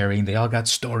group sharing, they all got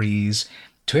stories.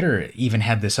 Twitter even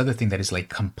had this other thing that is like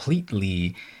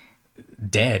completely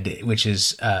dead, which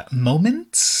is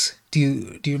moments. Do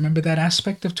you remember that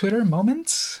aspect of Twitter?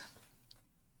 Moments?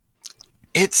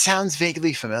 It sounds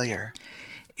vaguely familiar.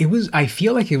 It was, I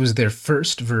feel like it was their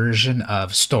first version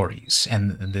of stories,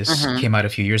 and this Hmm. came out a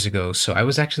few years ago. So I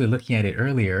was actually looking at it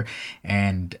earlier,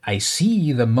 and I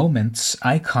see the moments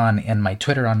icon in my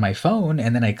Twitter on my phone,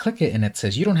 and then I click it, and it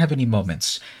says you don't have any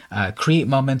moments. Create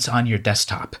moments on your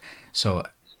desktop. So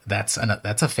that's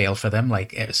a fail for them.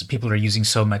 Like people are using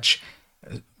so much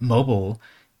mobile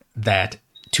that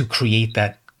to create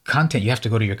that content you have to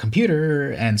go to your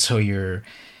computer, and so you're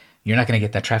not going to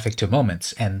get that traffic to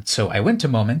moments. And so I went to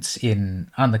moments in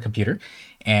on the computer,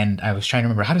 and I was trying to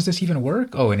remember, how does this even work?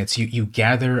 Oh, and it's you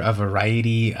gather a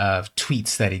variety of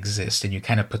tweets that exist, and you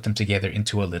kind of put them together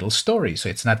into a little story. So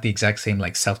it's not the exact same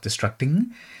like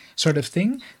self-destructing sort of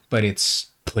thing, but it's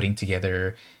putting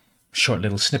together short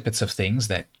little snippets of things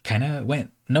that kind of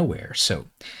went nowhere. So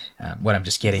what I'm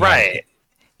just getting at Right.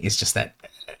 is just that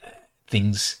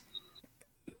things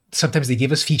sometimes they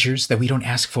give us features that we don't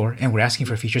ask for, and we're asking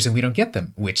for features and we don't get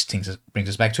them, which brings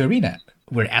us back to Arena.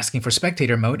 We're asking for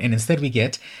spectator mode, and instead we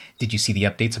get, did you see the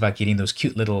updates about getting those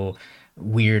cute little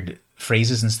weird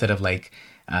phrases instead of like,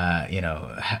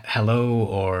 hello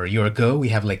or your go? We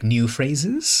have like new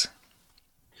phrases.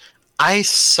 I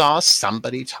saw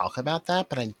somebody talk about that,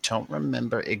 but I don't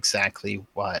remember exactly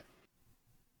what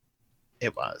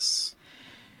it was.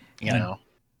 You And know.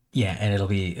 yeah, and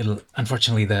it'll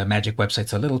unfortunately the Magic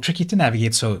website's a little tricky to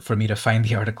navigate, so for me to find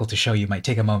the article to show you might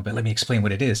take a moment, but let me explain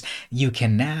what it is. You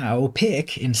can now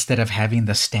pick, instead of having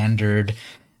the standard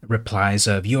replies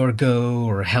of your go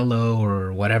or hello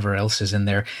or whatever else is in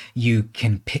there, you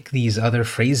can pick these other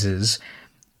phrases,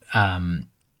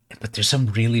 but there's some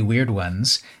really weird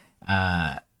ones.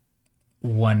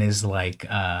 One is like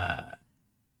let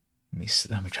me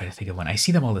try to think of one. I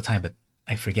see them all the time, but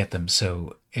I forget them.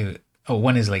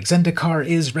 One is like Zendikar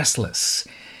is restless.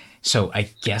 So I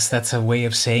guess that's a way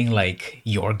of saying like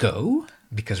your go,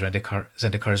 because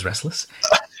Zendikar is restless.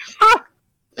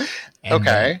 And then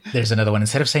Okay. there's another one.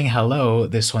 Instead of saying hello,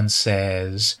 this one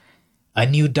says a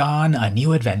new dawn, a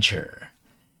new adventure.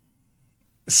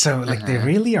 So like they're Hmm.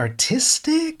 really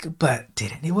artistic, but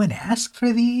did anyone ask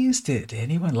for these? Did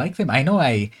anyone like them? I know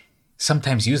I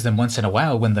sometimes use them once in a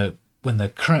while when the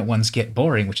current ones get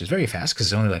boring, which is very fast because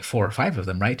there's only like four or five of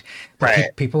them, right? But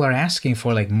Right. people are asking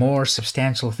for like more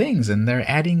substantial things, and they're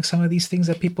adding some of these things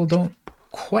that people don't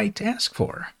quite ask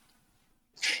for.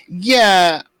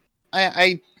 Yeah.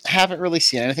 I haven't really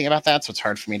seen anything about that, so it's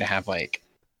hard for me to have like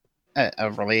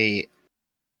a really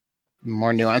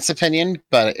more nuanced opinion.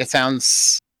 But it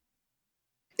sounds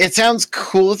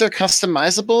cool if they're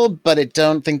customizable, but it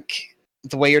don't think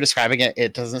the way you're describing it,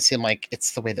 it doesn't seem like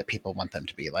it's the way that people want them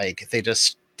to be. Like they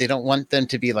don't want them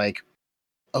to be like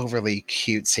overly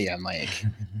cutesy and like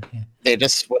they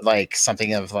just would like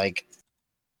something of like,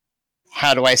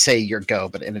 how do I say your go,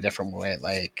 but in a different way,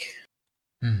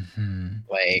 Hmm.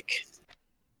 like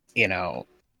you know,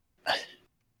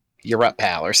 you're up,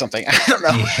 pal, or something. I don't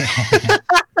Yeah.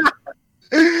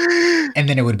 know. And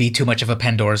then it would be too much of a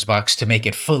Pandora's box to make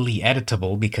it fully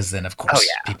editable, because then of Oh course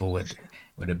yeah. people would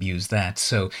abuse that.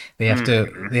 So they have to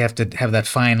Mhm. they have to have that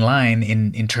fine line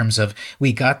in terms of,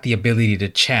 we got the ability to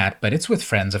chat, but it's with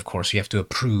friends, of course. You have to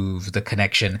approve the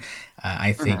connection.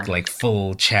 I think Mhm. like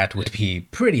full chat would be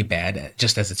pretty bad,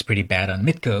 just as it's pretty bad on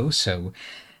Mitgo. So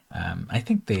I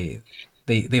think they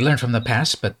learn from the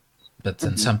past, but then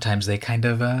Mhm. sometimes they kind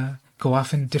of go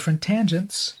off in different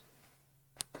tangents.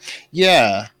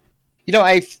 Yeah. You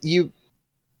know, you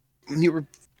were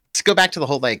to go back to the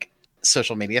whole like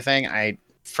social media thing. I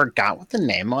forgot what the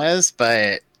name was,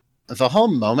 but the whole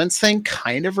moments thing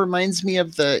kind of reminds me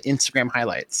of the Instagram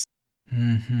highlights,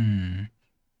 Hmm.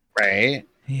 right?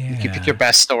 You can pick your Yeah.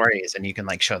 best stories and you can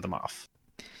like show them off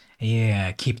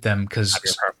Yeah, keep them, of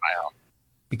your profile.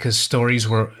 because stories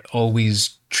were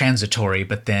always transitory,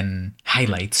 but then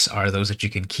highlights are those that you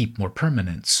can keep more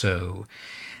permanent. So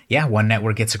yeah, one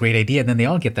network gets a great idea, then they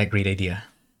all get that great idea.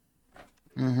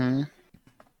 Mm-hmm.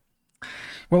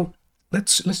 Well,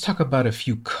 let's talk about a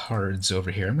few cards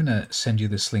over here. I'm gonna send you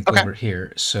this link Okay. over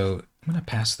here. So I'm gonna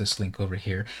pass this link over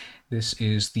here. This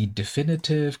is the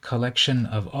definitive collection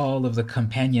of all of the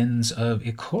companions of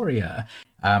Ikoria.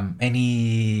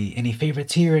 Any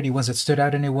favorites here? Any ones that stood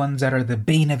out? Any ones that are the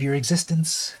bane of your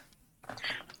existence?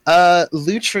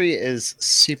 Lutri is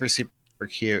super super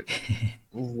cute.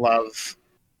 Love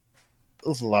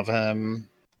love him.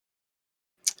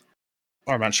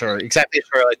 Or I'm not sure exactly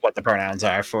sure like what the pronouns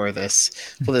are for this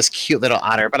cute little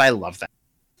otter, but I love them.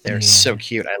 They're so Yeah.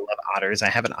 cute. I love otters. I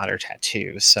have an otter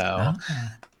tattoo, so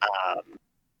Ah. um,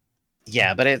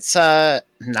 yeah. But it's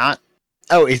not.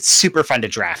 Oh, it's super fun to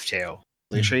draft too,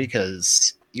 literally, Mm.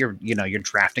 because you're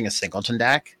drafting a singleton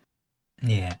deck.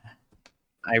 Yeah.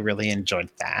 I really enjoyed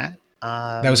that.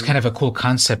 That was kind of a cool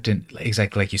concept, in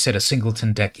exactly like you said, a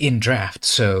singleton deck in draft.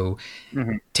 So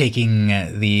Mhm. taking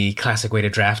the classic way to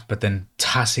draft, but then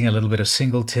tossing a little bit of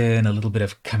singleton, a little bit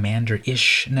of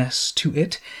commander-ishness to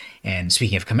it. And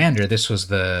speaking of commander, this was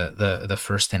the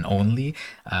first and only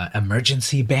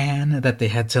emergency ban that they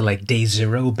had to like day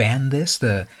zero ban this.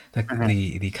 Mhm.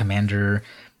 The commander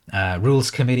rules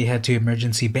committee had to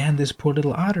emergency ban this poor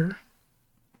little otter.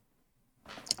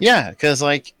 Yeah, because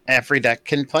like every deck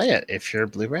can play it if you're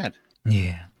blue red,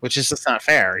 Yeah. which is just not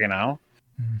fair, you know.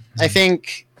 I Mhm.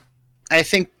 think I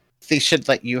think they should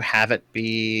let you have it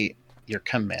be your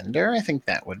commander. I think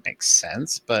that would make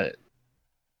sense, but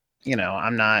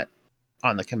I'm not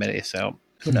on the committee, so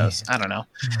who knows? Yeah. I don't know.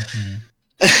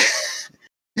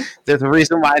 Mhm. There's a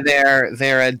reason why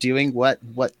they're doing what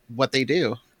they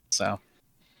do. So,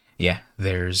 Yeah,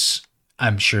 there's,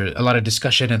 I'm sure, a lot of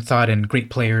discussion and thought and great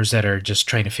players that are just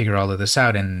trying to figure all of this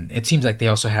out. And it seems like they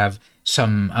also have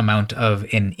some amount of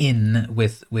an in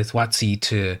with WotC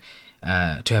to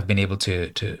have been able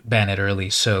to ban it early.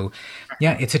 So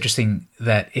yeah, it's interesting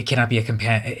that it cannot be a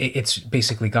companion. It's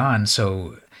basically gone.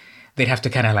 So they'd have to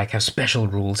kind of like have special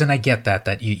rules. And I get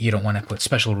that you don't want to put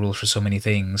special rules for so many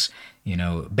things,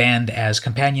 banned as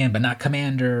companion but not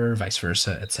commander, vice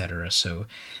versa, etc. So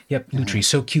yep, Lutri, mhm.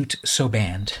 so cute, so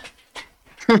banned.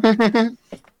 Right,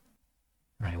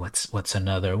 what's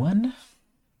another one?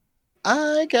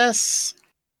 I guess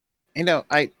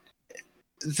I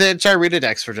the Gyruda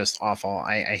decks were just awful.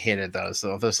 I hated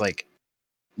those like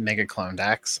mega clone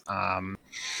decks. Mhm.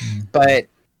 But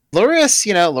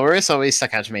Loris always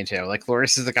stuck out to me too. Like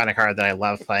Loris is the kind of card that I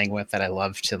love playing with, that I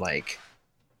love to like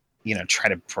try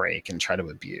to break and try to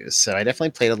abuse. So I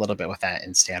definitely played a little bit with that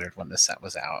in standard when this set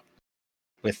was out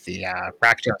with the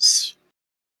Rakdos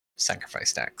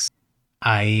sacrifice decks.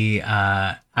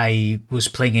 I was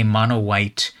playing a mono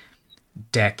white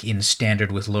deck in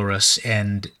standard with Lurus,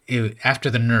 and after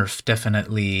the nerf,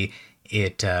 definitely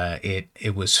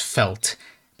it was felt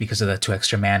because of the 2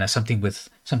 extra mana. Something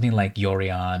like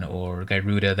Yorion or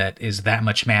Gyruda that is that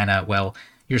much mana. Well,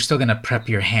 you're still gonna prep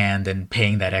your hand and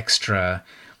paying that extra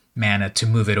mana to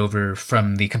move it over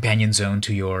from the companion zone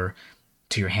to your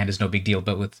hand is no big deal.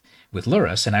 But with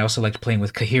Lurus, and I also liked playing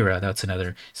with Kahira. That's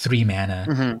another 3 mana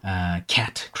Mm-hmm.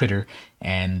 cat critter,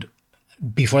 and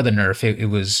before the nerf, it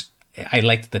was I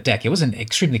liked the deck. It wasn't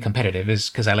extremely competitive, is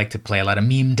because I like to play a lot of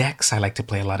meme decks. I like to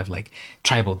play a lot of like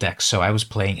tribal decks. So I was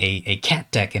playing a cat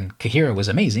deck, and Kahira was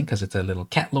amazing because it's a little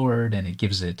cat lord, and it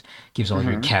gives all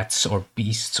your Mm-hmm. cats or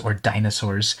beasts or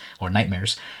dinosaurs or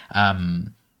nightmares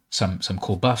some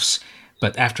cool buffs.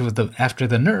 But after the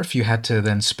nerf, you had to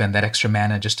then spend that extra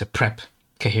mana just to prep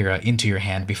Kahira into your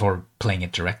hand before playing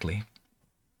it directly.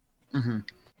 Mm-hmm.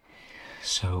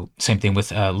 So same thing with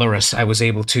Lurus. I was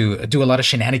able to do a lot of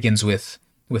shenanigans with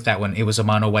that one. It was a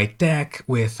mono white deck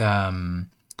with that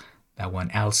one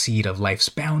Alseed of Life's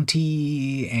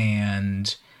Bounty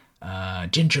and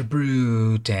Ginger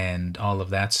Brute and all of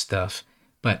that stuff.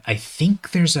 But I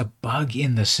think there's a bug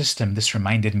in the system. This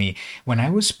reminded me when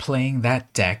I was playing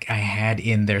that deck, I had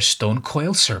in there Stone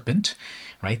Coil Serpent,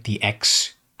 right? The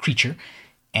X creature.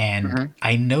 And Mm-hmm.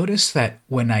 I noticed that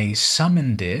when I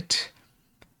summoned it,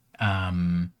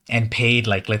 and paid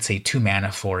like let's say 2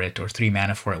 mana for it or 3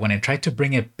 mana for it. When I tried to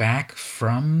bring it back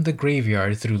from the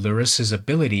graveyard through Luris's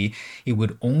ability, it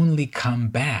would only come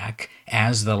back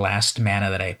as the last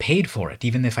mana that I paid for it.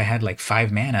 Even if I had like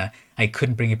 5 mana, I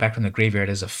couldn't bring it back from the graveyard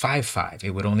as a 5/5.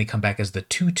 It would only come back as the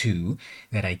 2/2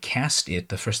 that I cast it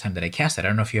the first time that I cast it. I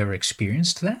don't know if you ever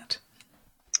experienced that.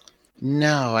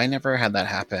 No, I never had that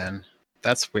happen.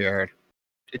 That's weird.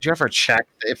 Did you ever check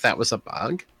if that was a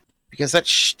bug? Because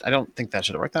I don't think that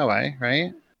should work that way,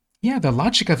 right? Yeah, the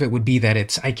logic of it would be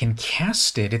that I can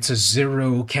cast it. It's a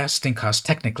zero casting cost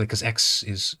technically because X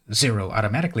is zero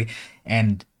automatically,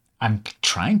 and I'm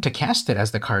trying to cast it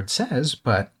as the card says,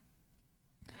 but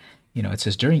it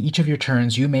says during each of your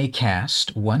turns you may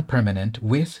cast one permanent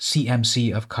with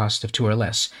CMC of cost of 2 or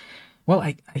less. Well,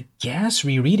 I guess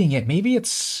rereading it, maybe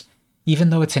it's even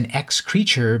though it's an X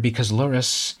creature because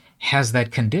Loris has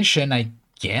that condition, I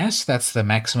Yes, that's the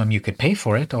maximum you could pay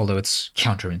for it, although it's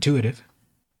counterintuitive.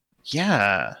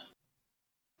 Yeah,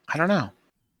 I don't know.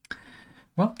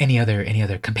 Well, any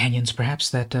other companions perhaps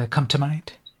that come to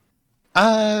mind?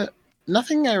 Uh,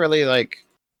 Nothing I really like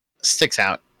sticks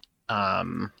out.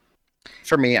 Um,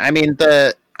 for me, I mean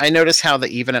the I notice how the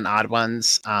even and odd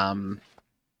ones,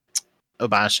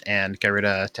 Obash and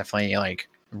Garuda definitely like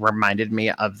reminded me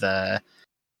of the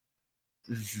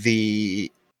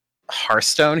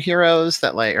Hearthstone heroes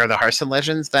that like or the Hearthstone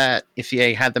legends that if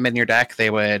you had them in your deck, they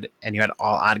would and you had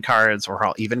all odd cards or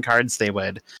all even cards, they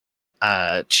would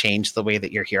change the way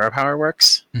that your hero power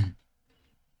works. Mhm.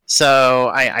 So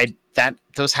I that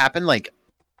those happened like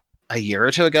a year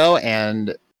or two ago,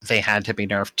 and they had to be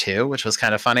nerfed too, which was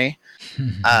kind of funny.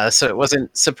 So it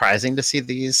wasn't surprising to see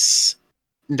these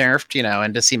nerfed,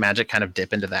 and to see Magic kind of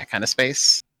dip into that kind of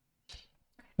space.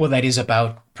 Well, that is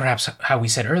about perhaps how we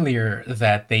said earlier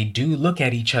that they do look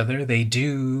at each other, they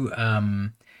do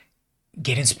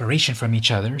get inspiration from each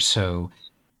other. So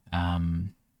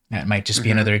that might just be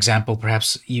Hmm. another example,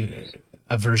 perhaps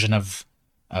a version of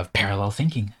parallel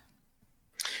thinking.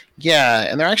 Yeah,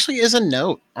 and there actually is a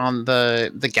note on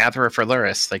the Gatherer for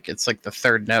Luris. Like it's like the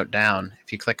third note down.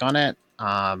 If you click on it,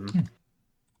 Hmm.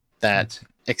 that Let's see.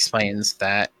 explains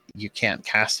that you can't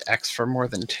cast X for more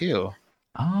than two.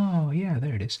 Oh, yeah,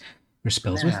 there it is. For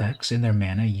spells with Yeah. X in their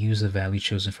mana, use the value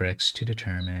chosen for X to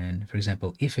determine, for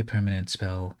example, if a permanent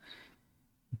spell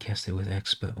cast it with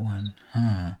X but one.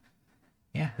 Huh.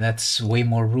 Yeah, that's way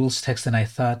more rules text than I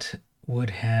thought would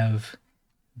have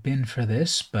been for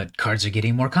this, but cards are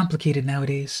getting more complicated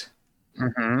nowadays.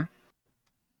 Hmm.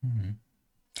 Hmm.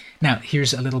 Now,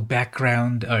 here's a little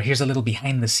background, or here's a little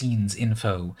behind the scenes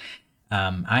info.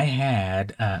 I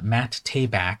had Matt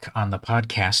Tabak on the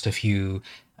podcast a few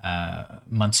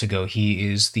months ago. He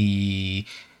is the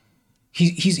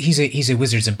he's a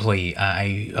Wizards employee.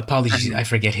 I apologize, I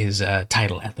forget his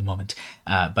title at the moment,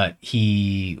 but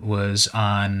he was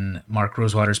on Mark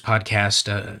Rosewater's podcast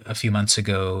a few months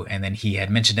ago, and then he had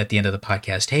mentioned at the end of the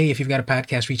podcast, "Hey, if you've got a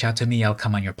podcast, reach out to me. I'll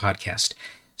come on your podcast."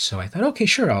 So I thought, okay,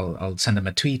 sure, I'll send him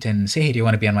a tweet and say, "Hey, do you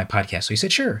want to be on my podcast?" So he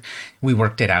said, "Sure." We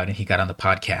worked it out, and he got on the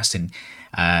podcast,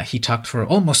 and he talked for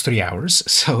almost 3 hours.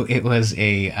 So it was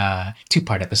a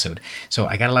two-part episode. So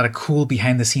I got a lot of cool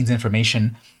behind-the-scenes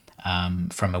information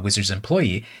from a Wizards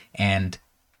employee. And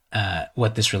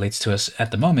what this relates to us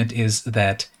at the moment is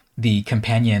that the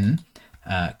companion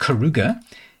Karuga,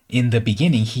 in the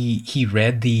beginning, he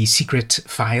read the secret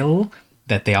file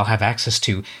that they all have access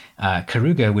to.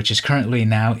 Karuga, which is currently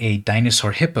now a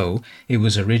dinosaur hippo, it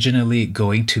was originally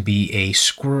going to be a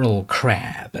squirrel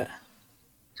crab.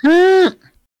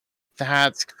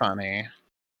 That's funny.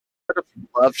 Would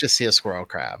have loved to see a squirrel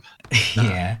crab.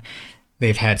 Yeah.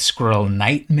 They've had squirrel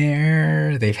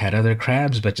nightmare, they've had other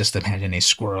crabs, but just imagine a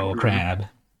squirrel Mhm. crab.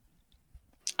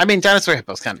 I mean, dinosaur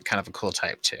hippo's kind of a cool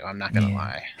type too. I'm not gonna Yeah.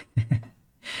 lie.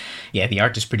 Yeah, the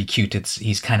art is pretty cute.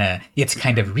 It's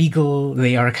kind of regal.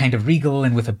 They are kind of regal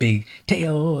and with a big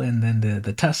tail and then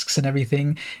the tusks and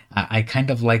everything. I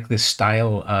kind of like this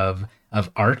style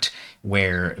of art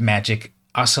where magic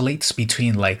oscillates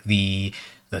between like the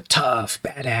tough,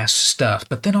 badass stuff,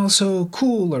 but then also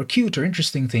cool or cute or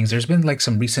interesting things. There's been like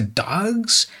some recent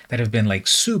dogs that have been like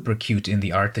super cute in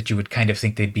the art that you would kind of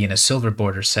think they'd be in a silver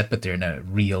border set, but they're in a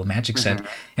real magic set. Mhm.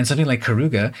 And something like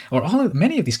Karuga or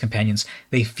many of these companions,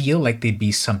 they feel like they'd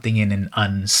be something in an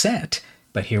unset.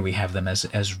 But here we have them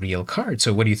as real cards.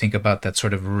 So what do you think about that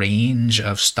sort of range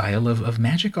of style of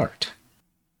magic art?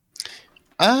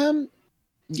 Um,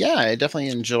 yeah, I definitely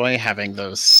enjoy having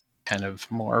those kind of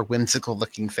more whimsical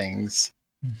looking things.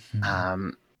 Mhm.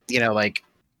 Um, like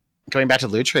going back to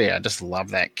Lutri, I just love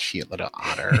that cute little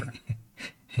otter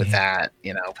with Yeah. that,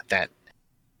 with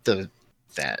the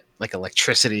that like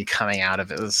electricity coming out of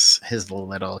his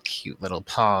little cute little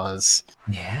paws.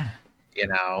 Yeah.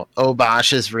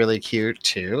 Obosh is really cute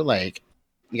too. Like,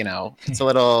 it's a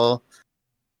little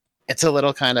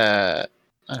kind of,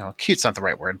 I don't know, cute's not the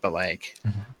right word, but like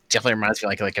definitely reminds me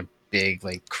like a big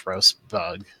like gross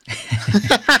bug.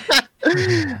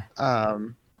 Yeah.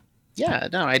 um, yeah,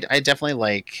 no, I definitely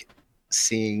like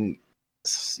seeing,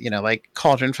 like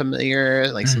Cauldron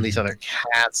Familiar, like some of these Mhm. other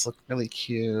cats look really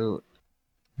cute.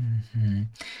 Mhm.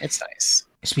 It's nice.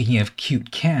 Speaking of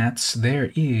cute cats,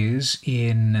 there is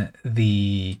in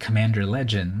the Commander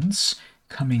Legends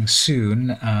coming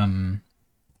soon.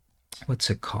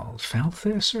 What's it called?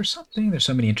 Falthus or something? There's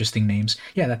so many interesting names.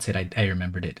 Yeah, that's it. I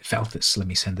remembered it. Falthus. Let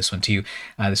me send this one to you.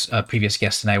 This previous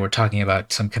guest and I were talking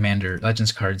about some Commander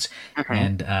Legends cards, Mhm.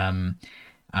 and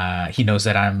He knows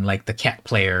that I'm like the cat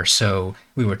player, so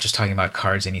we were just talking about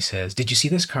cards, and he says, "Did you see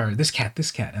this card? This cat,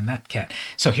 and that cat."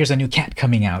 So here's a new cat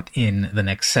coming out in the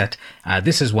next set.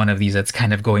 This is one of these that's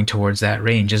kind of going towards that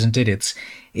range, isn't it?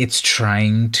 It's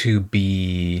trying to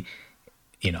be,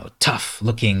 tough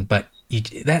looking, but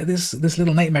this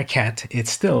little nightmare cat,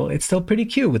 it's still pretty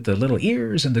cute with the little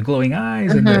ears and the glowing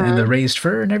eyes and the Mhm. raised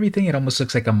fur and everything. It almost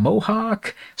looks like a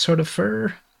mohawk sort of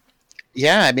fur.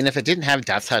 Yeah, I mean, if it didn't have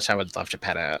Death Touch, I would love to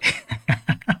pet it.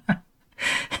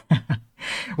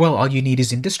 Well, all you need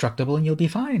is indestructible, and you'll be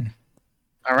fine.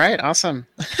 All right, awesome.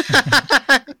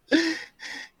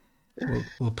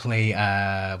 We'll play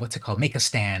what's it called? Make a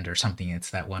stand or something. It's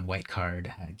that one white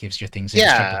card. Gives your things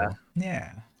Yeah, indestructible.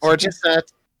 Yeah. So or yeah. just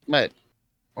what?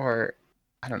 Or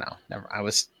I don't know. Never.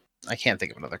 I can't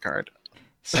think of another card.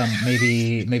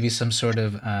 Maybe some sort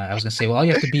of I was gonna say, well, all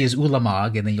you have to be is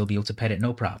Ulamog, and then you'll be able to pet it,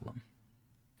 no problem.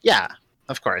 Yeah,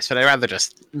 of course. But I'd rather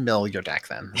just mill your deck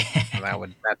then.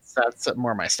 That's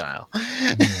more my style.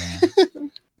 Yeah.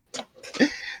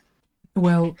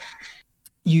 Well,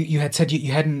 you had said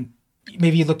you hadn't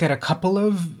maybe you looked at a couple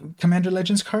of Commander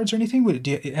Legends cards or anything.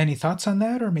 Any thoughts on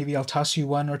that, or maybe I'll toss you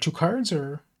one or two cards,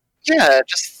 or Yeah,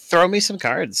 just throw me some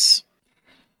cards.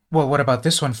 well, what about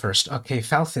this one first? Okay,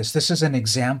 Falthis. This is an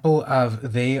example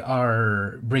of they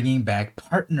are bringing back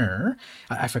partner.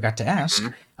 I forgot to ask.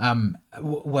 Mhm.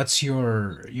 What's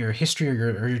your history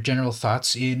or your general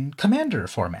thoughts in Commander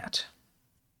format?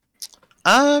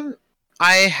 Um,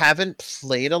 I haven't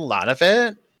played a lot of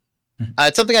it. Hmm.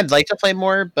 It's something I'd like to play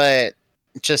more, but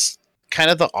just kind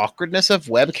of the awkwardness of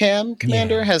webcam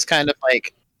Commander Yeah. has kind of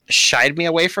like shied me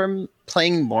away from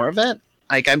playing more of it.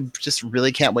 Like I just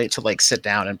really can't wait to like sit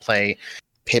down and play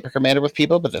Paper Commander with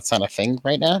people, but that's not a thing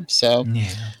right now. So,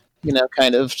 Yeah.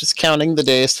 kind of just counting the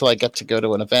days till I get to go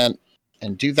to an event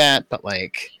and do that. But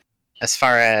like as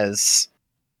far as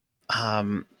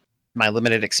um my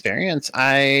limited experience,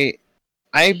 I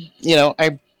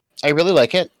really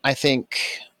like it. I think,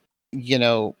 you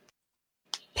know,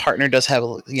 partner does have,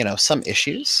 some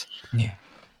issues. Yeah.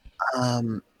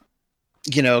 Um,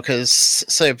 because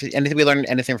so if anything we learn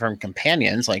anything from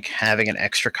companions, like having an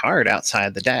extra card outside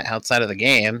of the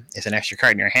game is an extra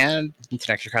card in your hand. It's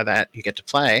an extra card that you get to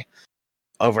play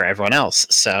over everyone else.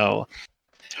 So,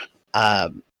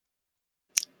 um,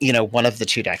 one of the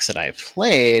two decks that I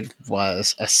played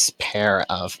was a pair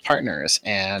of partners,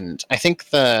 and I think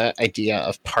the idea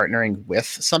of partnering with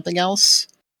something else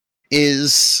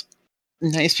is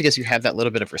nice because you have that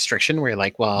little bit of restriction where you're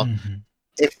like, well, Hmm.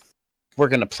 if we're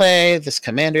going to play this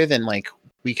commander, then like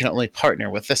we can only partner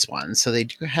with this one. So they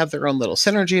do have their own little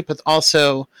synergy, but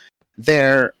also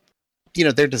they're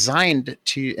they're designed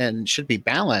to and should be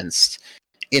balanced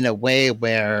in a way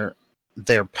where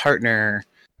their partner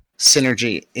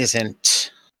synergy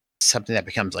isn't something that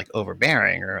becomes like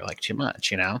overbearing or like too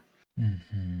much.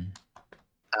 Hmm.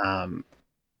 Um,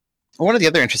 one of the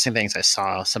other interesting things I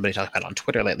saw somebody talk about on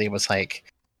Twitter lately was like,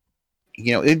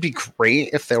 it'd be great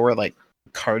if there were like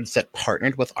cards that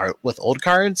partnered with old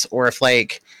cards, or if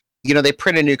like, they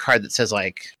print a new card that says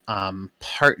like,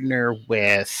 partner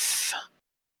with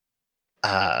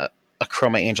a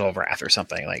Chroma Angel of Wrath or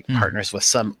something, like Mm. partners with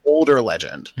some older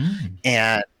legend. Mm.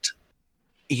 And,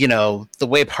 the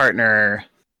way partner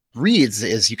reads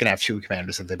is you can have two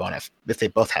commanders if they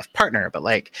both have partner, but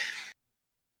like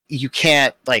you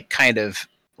can't like kind of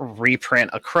reprint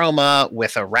a chroma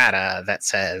with a rata that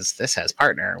says this has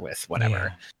partner with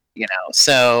whatever, Yeah.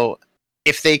 so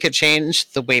if they could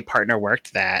change the way partner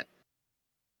worked, that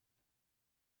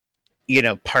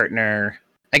partner,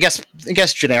 I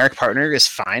guess generic partner is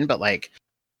fine, but like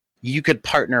you could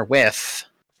partner with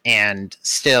and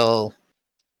still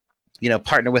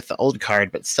partner with the old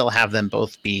card, but still have them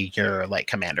both be your like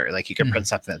commander. Like you could print Mm.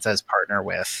 something that says partner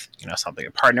with, something,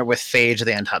 partner with Phage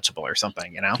the Untouchable or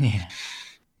something, Yeah.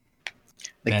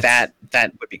 like That's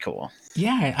that would be cool.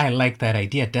 Yeah, I like that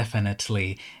idea,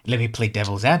 definitely. Let me play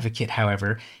devil's advocate,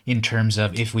 however, in terms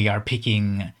of if we are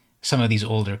picking some of these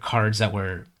older cards that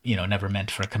were, never meant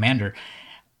for a commander,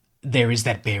 there is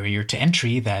that barrier to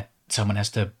entry that someone has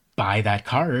to buy that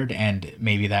card, and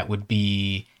maybe that would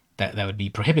be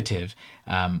prohibitive.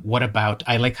 What about?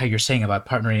 I like how you're saying about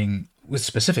partnering with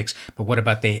specifics, but what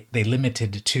about they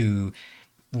limited to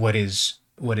what is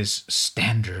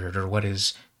standard or what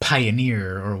is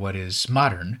pioneer or what is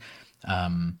modern,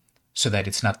 so that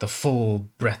it's not the full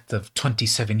breadth of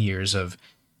 27 years of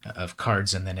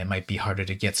cards, and then it might be harder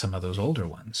to get some of those older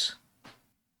ones.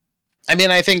 I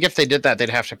mean, I think if they did that, they'd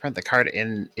have to print the card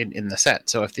in the set.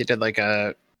 So if they did like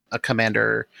a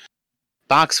commander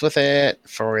box with it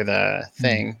for the Mm.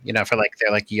 thing, for like their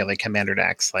like yearly commander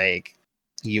decks, like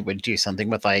you would do something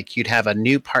with like you'd have a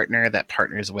new partner that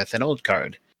partners with an old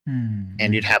card,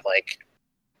 and you'd Mm-hmm. have like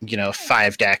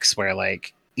 5 decks where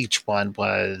like each one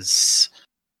was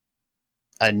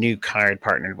a new card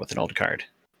partnered with an old card.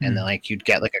 And then like you'd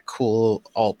get like a cool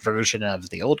alt version of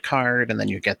the old card, and then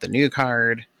you get the new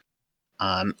card.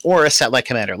 Or a set like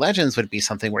Commander Legends would be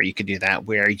something where you could do that,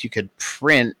 where you could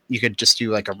just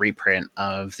do like a reprint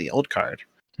of the old card.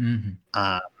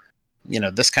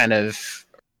 Mm-hmm. This kind of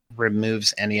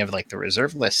removes any of like the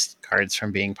reserve list cards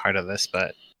from being part of this,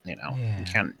 but you Yeah.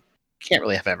 can't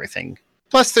really have everything.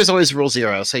 Plus, there's always Rule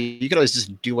Zero, so you could always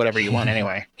just do whatever you want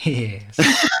anyway. Yes,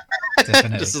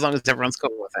 definitely. Just as long as everyone's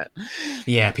cool with it.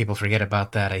 Yeah, people forget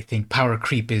about that. I think power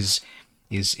creep is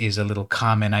a little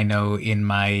common. I know in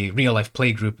my real life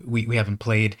play group, we haven't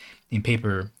played in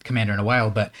paper Commander in a while,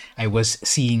 but I was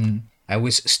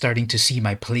starting to see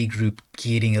my play group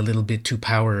getting a little bit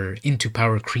into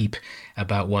power creep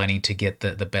about wanting to get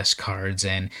the best cards,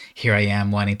 and here I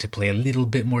am wanting to play a little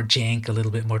bit more jank, a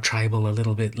little bit more tribal, a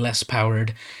little bit less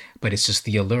powered, but it's just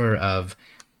the allure of,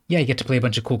 yeah, you get to play a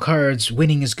bunch of cool cards.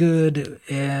 Winning is good,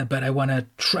 but I want to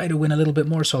try to win a little bit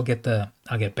more, so I'll get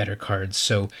better cards.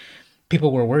 So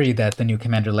people were worried that the new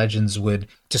Commander Legends would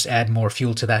just add more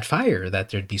fuel to that fire, that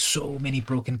there'd be so many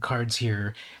broken cards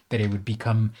here that it would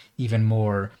become even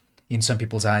more, in some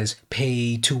people's eyes,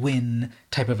 pay to win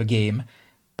type of a game.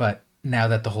 But now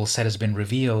that the whole set has been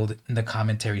revealed, the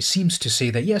commentary seems to say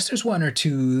that yes, there's one or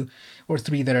two or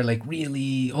three that are like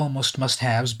really almost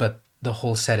must-haves, but the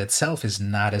whole set itself is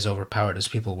not as overpowered as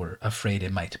people were afraid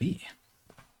it might be.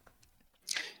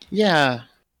 Yeah.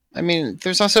 I mean,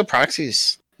 there's also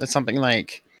proxies. That's something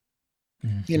like,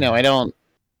 Mm-hmm.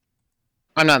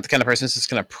 I'm not the kind of person who's just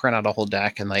going to print out a whole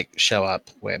deck and like show up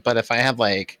with, but if I have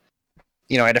like,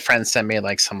 I had a friend send me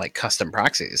like some like custom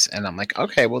proxies, and I'm like,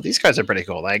 okay, well, these cards are pretty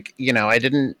cool. Like, I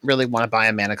didn't really want to buy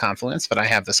a Mana Confluence, but I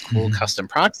have this cool custom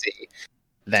proxy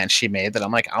that she made that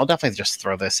I'm like, I'll definitely just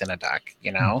throw this in a deck,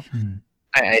 Mm-hmm.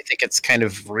 I think it's kind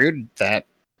of rude that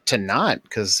to not,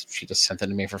 because she just sent it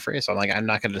to me for free. So I'm like, I'm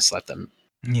not going to just let them,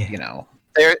 Yeah.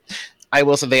 they're, I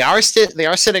will say they are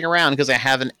sitting around because I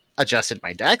haven't adjusted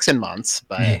my decks in months,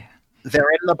 but Yeah. they're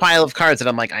in the pile of cards that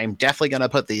I'm like, I'm definitely going to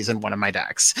put these in one of my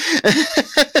decks.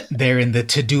 They're in the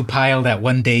to-do pile that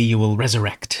one day you will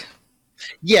resurrect.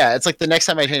 Yeah, it's like the next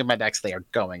time I change my decks, they are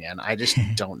going in. I just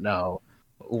don't know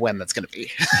when that's going to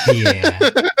be. Yeah.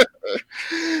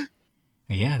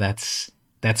 Yeah, that's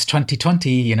 2020.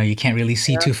 You can't really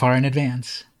see too far in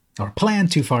advance or plan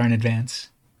too far in advance.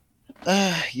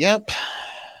 Yep.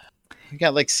 We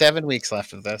got like 7 weeks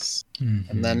left of this,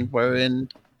 and then we're in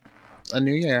a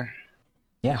new year.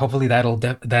 Yeah, hopefully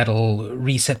that'll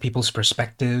reset people's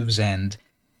perspectives and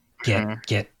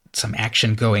get some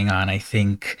action going on. I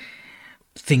think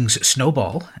things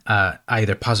snowball,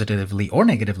 either positively or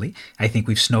negatively. I think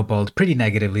we've snowballed pretty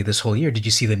negatively this whole year. Did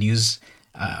you see the news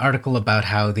article about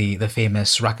how the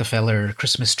famous Rockefeller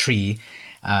Christmas tree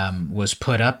was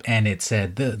put up, and it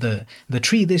said the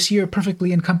tree this year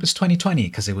perfectly encompassed 2020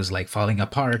 because it was like falling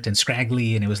apart and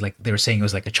scraggly, and it was like they were saying it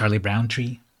was like a Charlie Brown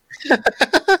tree.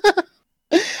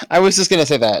 I was just gonna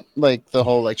say that, like the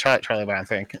whole like Charlie Brown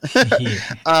thing.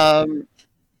 Yeah.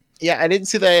 Yeah, I didn't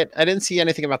see that. I didn't see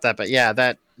anything about that, but yeah,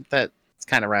 that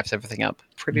kind of wraps everything up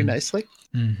pretty nicely.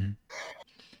 Mm-hmm.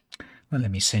 Well,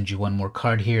 let me send you one more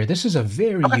card here. This is a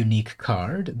very unique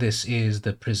card. This is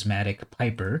the Prismatic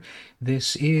Piper.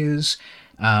 This is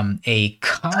a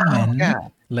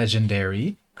common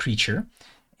legendary creature,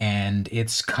 and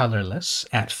it's colorless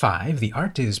at 5. The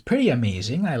art is pretty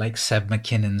amazing. I like Seb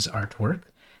McKinnon's artwork.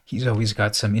 He's always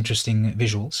got some interesting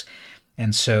visuals.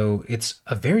 And so it's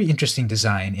a very interesting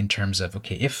design in terms of,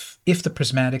 okay, if the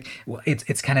prismatic, well,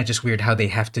 it's kind of just weird how they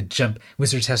have to jump.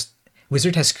 Wizard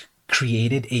has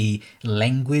created a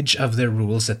language of their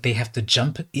rules that they have to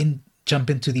jump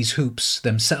into these hoops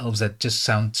themselves that just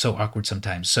sound so awkward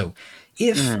sometimes. So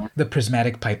if the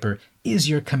Prismatic Piper is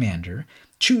your commander,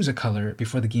 choose a color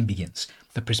before the game begins.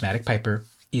 The Prismatic Piper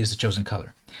is the chosen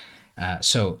color.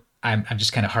 So I'm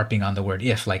just kind of harping on the word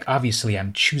if. Like, obviously,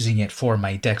 I'm choosing it for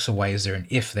my deck, so why is there an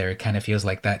if there? It kind of feels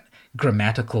like that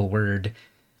grammatical word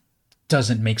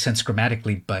doesn't make sense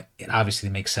grammatically, but it obviously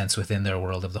makes sense within their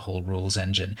world of the whole rules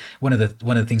engine. One of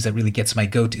the things that really gets my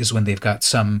goat is when they've got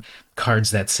some cards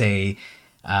that say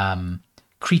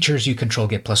creatures you control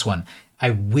get +1. I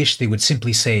wish they would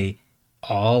simply say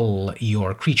all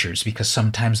your creatures, because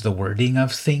sometimes the wording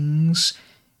of things,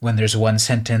 when there's one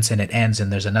sentence and it ends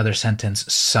and there's another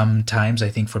sentence, sometimes I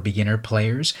think for beginner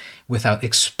players, without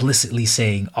explicitly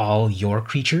saying all your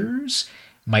creatures,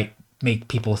 might make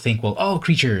people think, well, all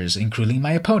creatures, including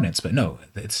my opponents. But no,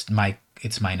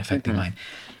 it's mine affecting Mhm. mine.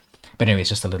 But anyways,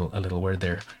 just a little word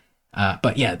there.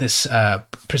 But yeah, this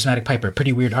Prismatic Piper,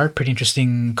 pretty weird art, pretty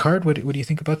interesting card. What do you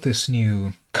think about this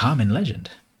new common legend?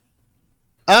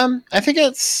 I think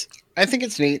it's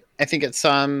neat. I think it's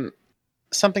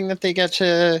something that they get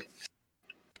to,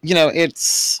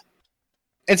 it's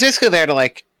basically there to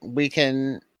like you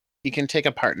can take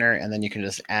a partner and then you can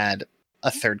just add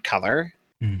a third color.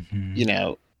 Hmm.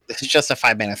 This is just a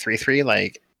 5 mana 3/3.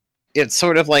 Like it's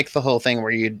sort of like the whole thing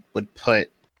where you'd put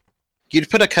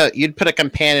a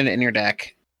companion in your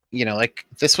deck. Like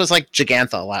this was like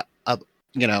Gigantha a lot.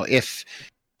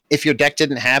 If your deck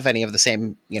didn't have any of the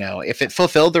same, if it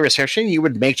fulfilled the restriction, you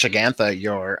would make Gigantha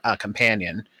your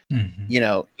companion. Hmm.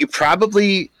 You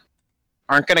probably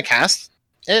aren't going to cast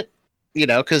it,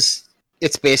 because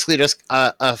it's basically just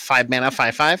a 5 mana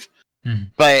 5/5, Hmm.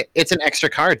 but it's an extra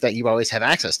card that you always have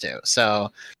access to.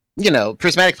 So,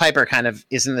 Prismatic Piper kind of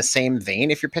is in the same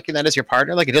vein if you're picking that as your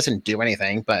partner. Like it doesn't do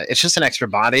anything, but it's just an extra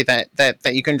body that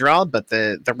you can draw. But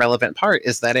the relevant part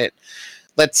is that it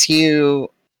lets you,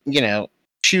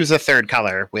 choose a third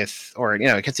color with, or,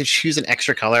 it gets you choose an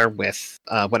extra color with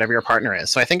whatever your partner is.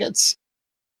 So I think it's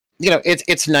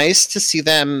nice to see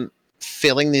them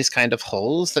filling these kind of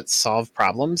holes that solve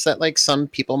problems that like some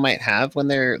people might have when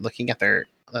they're looking at their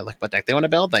like what deck they want to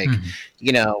build. Like,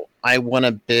 Hmm. I want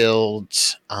to build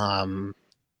oh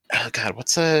god,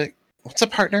 what's a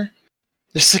partner?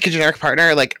 Just like a generic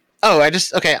partner. Like, oh, I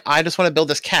just want to build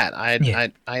this cat. Yeah,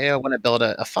 I want to build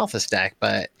a Falthus deck,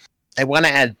 but I want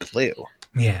to add blue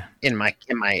yeah. in my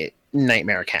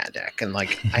Nightmare Cat deck, and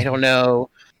like I don't know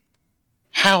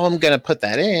how I'm gonna put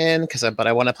that in but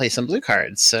I want to play some blue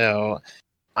cards, so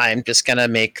I'm just gonna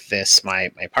make this my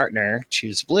partner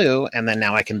choose blue, and then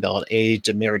now I can build a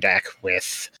Demir deck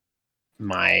with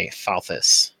my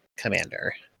Falthus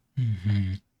commander.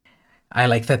 Hmm. I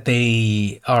like that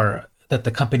the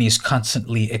company is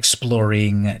constantly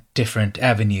exploring different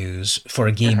avenues for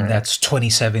a game Mm-hmm. that's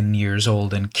 27 years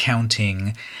old and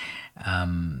counting.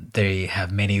 They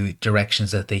have many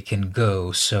directions that they can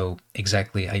go. So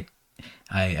exactly,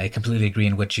 I completely agree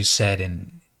in what you said,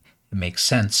 and it makes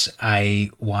sense.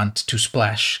 I want to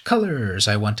splash colors.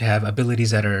 I want to have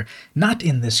abilities that are not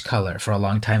in this color. For a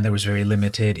long time, there was very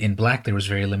limited in black. There was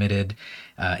very limited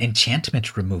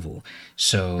enchantment removal.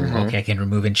 So Mm-hmm. okay, I can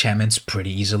remove enchantments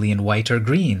pretty easily in white or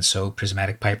green. So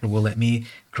Prismatic Piper will let me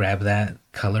grab that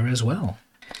color as well.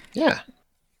 Yeah,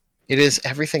 it is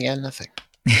everything and nothing.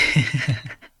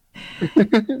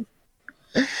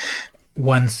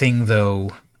 One thing,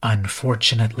 though,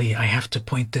 unfortunately, I have to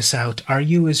point this out. Are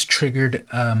you as triggered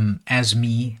as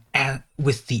me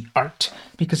with the art?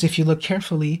 Because if you look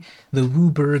carefully, the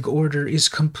Wooburg order is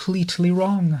completely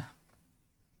wrong.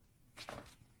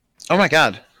 Oh my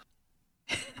god!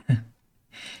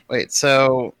 Wait,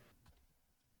 so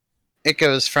it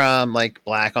goes from like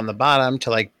black on the bottom to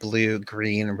like blue,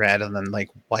 green, red, and then like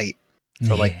white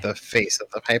for like Yeah. the face of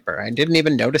the Piper. I didn't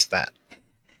even notice that.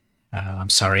 I'm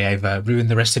sorry I've ruined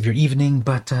the rest of your evening,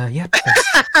 but yep,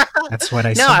 that's what I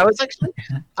No,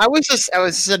 see. I was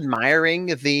just admiring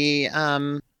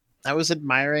I was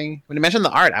admiring when you mentioned the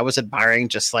art. I was admiring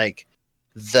just like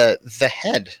the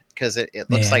head, because it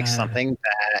looks like Yeah. something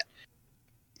that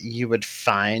you would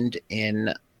find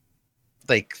in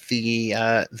like the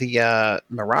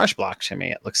Mirage block. To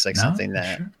me, it looks like No, something for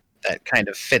sure. that kind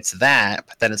of fits that,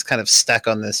 but then it's kind of stuck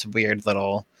on this weird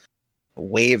little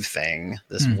wave thing,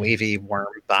 this Hmm. wavy worm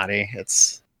body.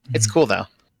 It's Hmm. cool though.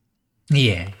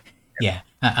 Yeah, yeah.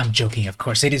 I'm joking, of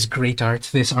course. It is great art.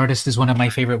 This artist is one of my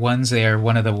favorite ones. They are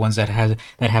one of the ones that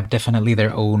have definitely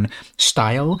their own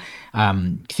style.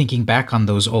 Thinking back on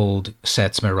those old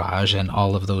sets, Mirage, and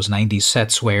all of those '90s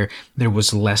sets where there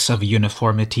was less of a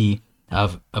uniformity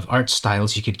of art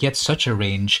styles, you could get such a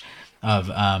range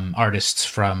of artists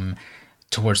from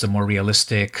towards the more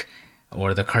realistic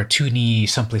or the cartoony,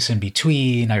 someplace in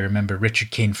between. I remember Richard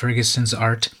Kane Ferguson's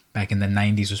art back in the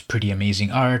 '90s was pretty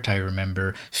amazing art. I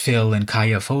remember Phil and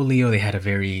Kaya Folio, they had a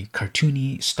very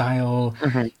cartoony style.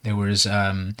 Mhm. There was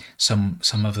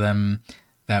some of them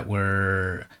that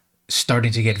were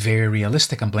starting to get very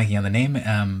realistic. I'm blanking on the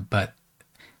name, but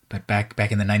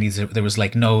back in the '90s, there was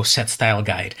like no set style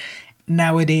guide.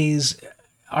 Nowadays,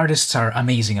 artists are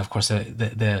amazing. Of course,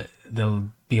 they'll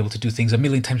be able to do things a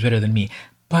million times better than me.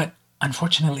 But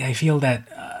unfortunately, I feel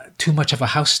that too much of a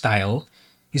house style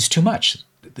is too much.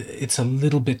 It's a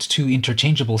little bit too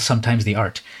interchangeable sometimes, the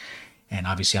art. And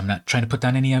obviously, I'm not trying to put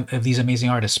down any of these amazing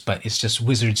artists, but it's just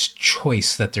Wizards'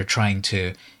 choice that they're trying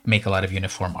to make a lot of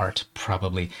uniform art,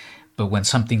 probably. But when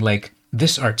something like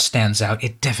this art stands out,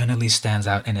 it definitely stands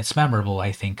out and it's memorable,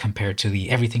 I think, compared to the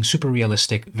everything super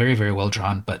realistic, very, very well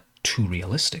drawn, but too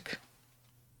realistic.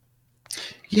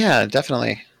 Yeah,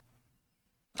 definitely.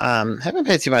 Haven't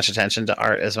paid too much attention to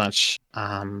art as much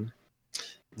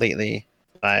lately,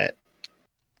 but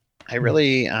I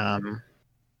really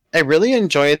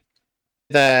enjoyed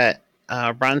that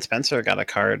Ron Spencer got a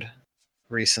card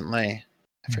recently.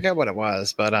 I forget what it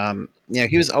was, but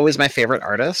he was always my favorite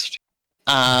artist.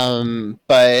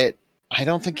 But I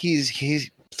don't think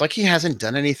he's like he hasn't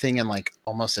done anything in like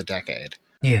almost a decade.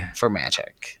 Yeah. For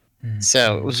Magic.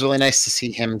 So it was really nice to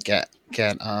see him get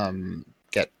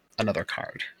another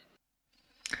card.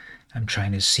 I'm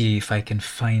trying to see if I can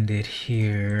find it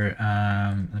here.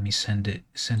 Let me send it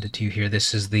to you here.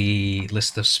 This is the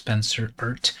list of Spencer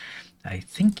art, I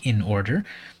think in order,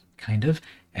 kind of.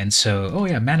 And so, oh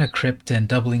yeah, Mana Crypt and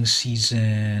Doubling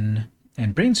Season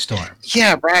and Brainstorm.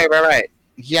 Yeah, right.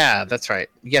 Yeah, that's right.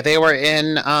 Yeah, they were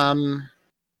in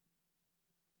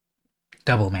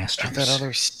Double Masters. That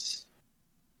other.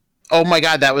 Oh my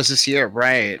God, that was this year,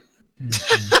 right?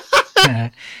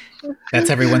 That's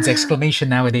everyone's exclamation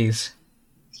nowadays.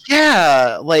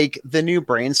 Yeah, like the new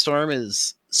Brainstorm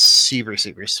is super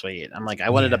sweet. I'm like, I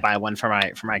wanted to buy one for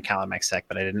my Calamex deck,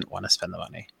 but I didn't want to spend the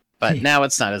money. But now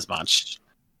it's not as much.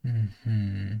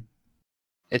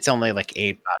 It's only like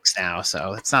 $8 now,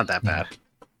 so it's not that bad.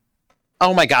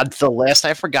 Oh my God, the list!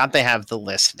 I forgot they have the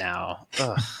list now.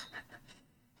 Ugh.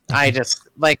 I just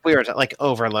we were like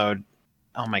overload.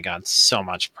 Oh my God, so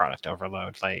much product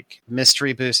overload. Like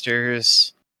mystery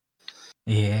boosters.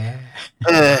 Yeah.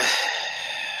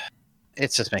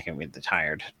 It's just making me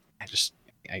tired. I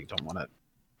don't want to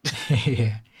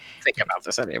think about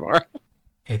this anymore.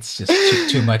 It's just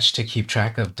too much to keep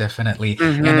track of, definitely.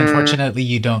 And unfortunately,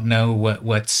 you don't know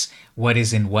what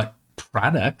is in what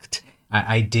product.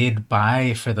 I did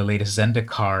buy for the latest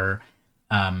Zendikar.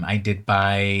 I did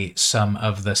buy some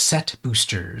of the set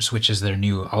boosters, which is their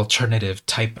new alternative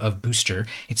type of booster.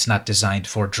 It's not designed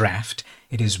for draft.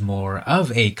 It is more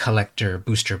of a collector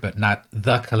booster, but not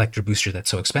the collector booster that's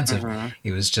so expensive.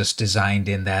 It was just designed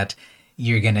in that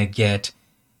you're going to get...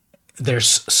 There's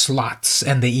slots,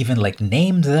 and they even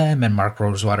named them, and Mark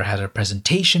Rosewater had a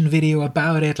presentation video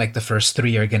about it. Like the first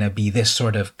 3 are going to be this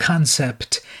sort of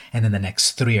concept, and then the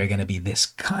next 3 are going to be this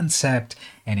concept.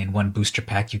 And in one booster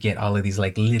pack, you get all of these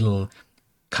little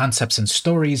concepts and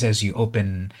stories as you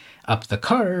open up the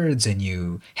cards and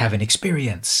you have an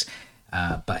experience.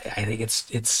 But I think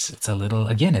it's a little,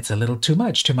 again, it's a little too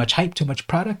much hype, too much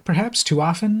product, perhaps too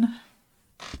often.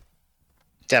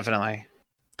 Definitely.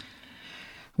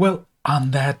 Well,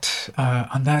 on that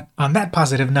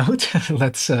positive note,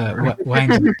 let's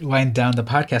wind down the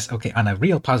podcast. Okay, on a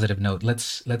real positive note,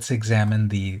 let's examine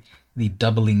the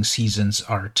Doubling Seasons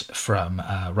art from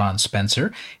Ron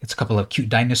Spencer. It's a couple of cute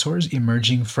dinosaurs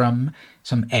emerging from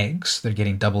some eggs. They're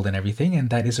getting doubled and everything, and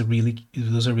those are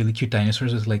really cute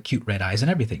dinosaurs with cute red eyes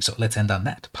and everything. So let's end on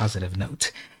that positive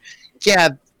note. Yeah,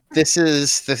 this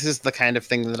is the kind of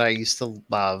thing that I used to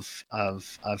love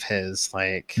of his.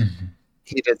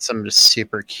 He did some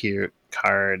super cute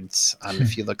cards.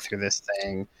 If you look through this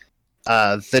thing,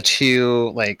 the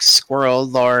 2 Squirrel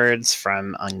Lords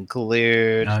from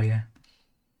Unglued.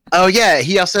 Oh yeah.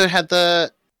 He also had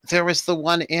there was the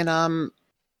one in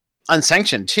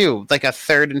Unsanctioned too, a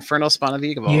 3rd Infernal Spawn of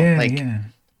Evil. Yeah,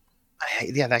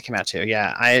 that came out too.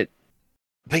 Yeah,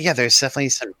 but yeah, there's definitely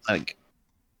some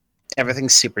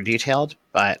everything's super detailed,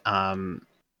 but I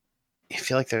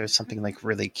feel like there's something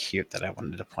really cute that I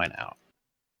wanted to point out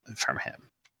from him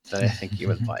that I think you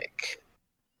would like.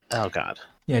 Oh God.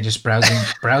 Yeah, just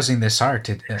browsing this art.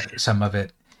 Some of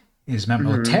it is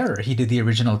memorable. Terror. He did the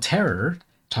original Terror.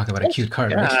 Talk about a cute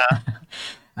card, right?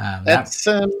 That's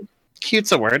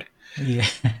cute's a word. Yeah,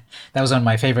 that was one of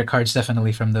my favorite cards,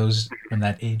 definitely from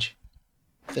that age.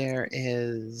 There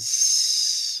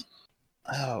is.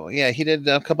 Oh yeah, he did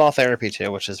Cabal Therapy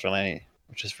too, which is really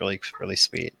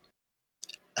sweet.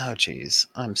 Oh geez,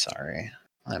 I'm sorry.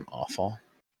 I'm awful.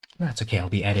 That's okay. I'll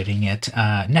be editing it.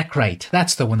 Neckrite.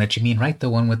 That's the one that you mean, right?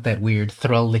 The one with that weird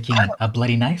Thrall licking a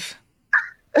bloody knife?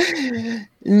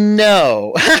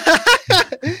 No.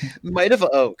 Might of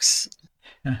Oaks.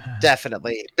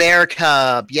 Definitely. Bear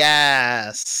Cub.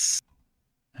 Yes.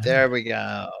 There we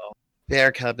go.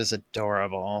 Bear Cub is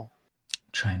adorable.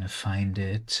 Trying to find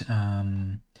it.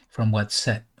 From what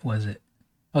set was it?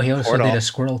 Oh, he also did a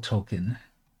Squirrel token.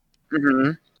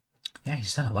 Yeah,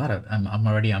 he's done a lot of... I'm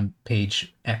already on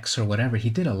page X or whatever. He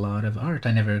did a lot of art.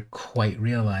 I never quite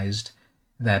realized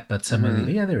that, but some of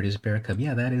the... Yeah, there it is, Bear Cub.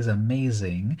 Yeah, that is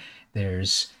amazing.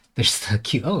 There's the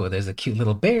cute... Oh, there's a cute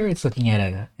little bear. It's looking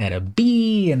at a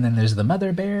bee, and then there's the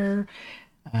mother bear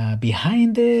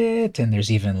behind it, and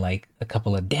there's even a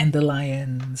couple of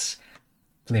dandelions.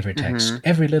 Flavor text.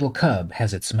 Every little cub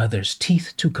has its mother's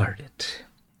teeth to guard it.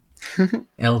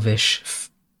 Elvish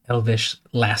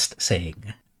last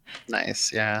saying.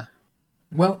 Nice, yeah.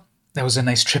 Well, that was a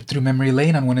nice trip through memory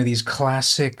lane on one of these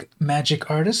classic Magic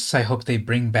artists. I hope they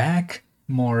bring back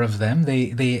more of them.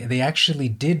 They actually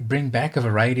did bring back a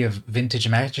variety of vintage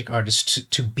Magic artists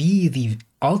to be the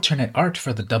alternate art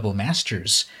for the Double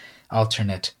Masters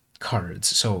alternate cards.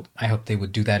 So I hope they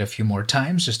would do that a few more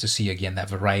times just to see again that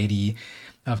variety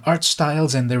of art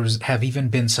styles. And have even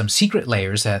been some secret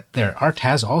layers that their art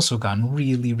has also gone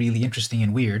really, really interesting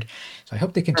and weird. So I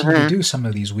hope they continue to do some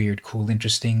of these weird, cool,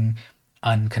 interesting,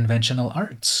 unconventional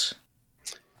arts.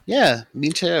 Yeah, me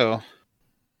too.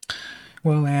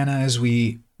 Well, Anna, as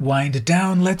we wind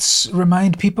down, let's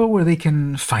remind people where they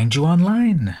can find you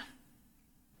online.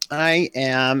 I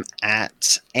am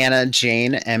at Anna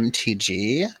Jane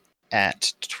MTG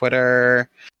at Twitter,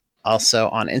 also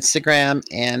on Instagram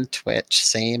and Twitch,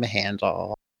 same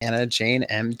handle, Anna Jane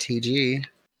MTG.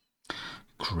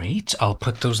 Great. I'll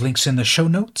put those links in the show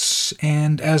notes.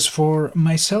 And as for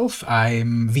myself,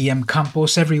 I'm VM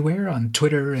Campos everywhere on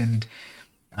Twitter and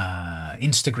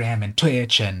Instagram and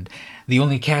Twitch, and the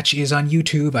only catch is on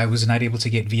YouTube. I was not able to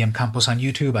get VM Campos on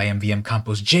YouTube. I am VM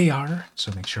Campos JR,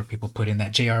 so make sure people put in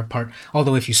that JR part.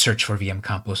 Although if you search for VM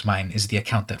Campos, mine is the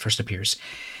account that first appears.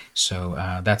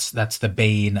 So that's the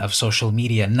bane of social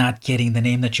media, not getting the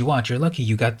name that you want. You're lucky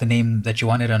you got the name that you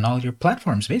wanted on all your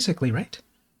platforms, basically, right?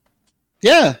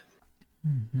 Yeah.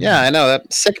 Yeah, I know.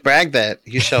 That sick brag that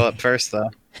you show up first, though.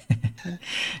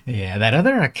 Yeah, that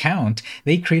other account,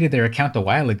 they created their account a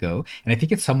while ago, and I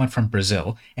think it's someone from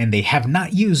Brazil, and they have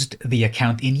not used the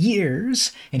account in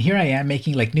years. And here I am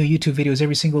making like new YouTube videos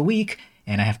every single week,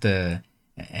 and I have to,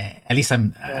 at least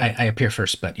I appear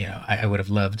first, but you know, I would have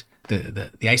loved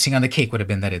the icing on the cake would have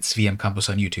been that it's VM Campos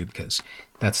on YouTube, because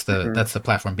that's the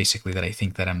platform basically that I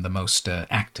think that I'm the most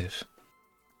active.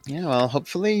 Yeah, well,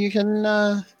 hopefully you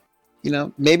can,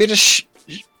 maybe just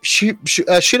shoot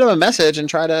him a message and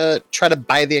try to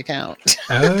buy the account.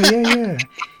 Oh yeah.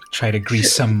 Try to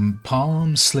grease some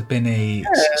palms, slip in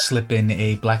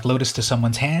a Black Lotus to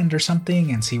someone's hand or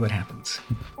something, and see what happens.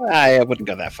 I wouldn't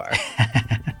go that far.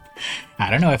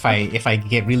 I don't know, if I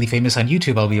get really famous on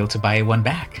YouTube, I'll be able to buy one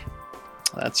back.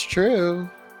 That's true.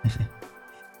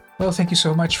 Well, thank you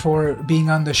so much for being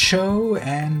on the show,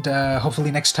 and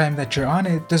hopefully next time that you're on,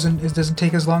 it doesn't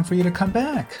take as long for you to come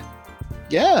back.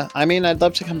 Yeah, I mean, I'd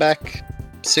love to come back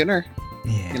sooner.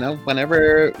 Yeah.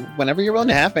 Whenever you're willing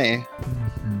to have me.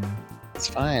 It's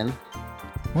fine.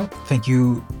 Well, thank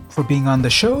you for being on the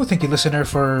show. Thank you, listener,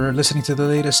 for listening to the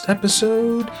latest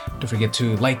episode. Don't forget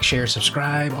to like, share,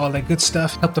 subscribe, all that good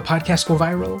stuff. Help the podcast go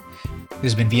viral.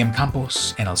 This has been VM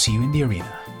Campos, and I'll see you in the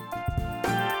arena.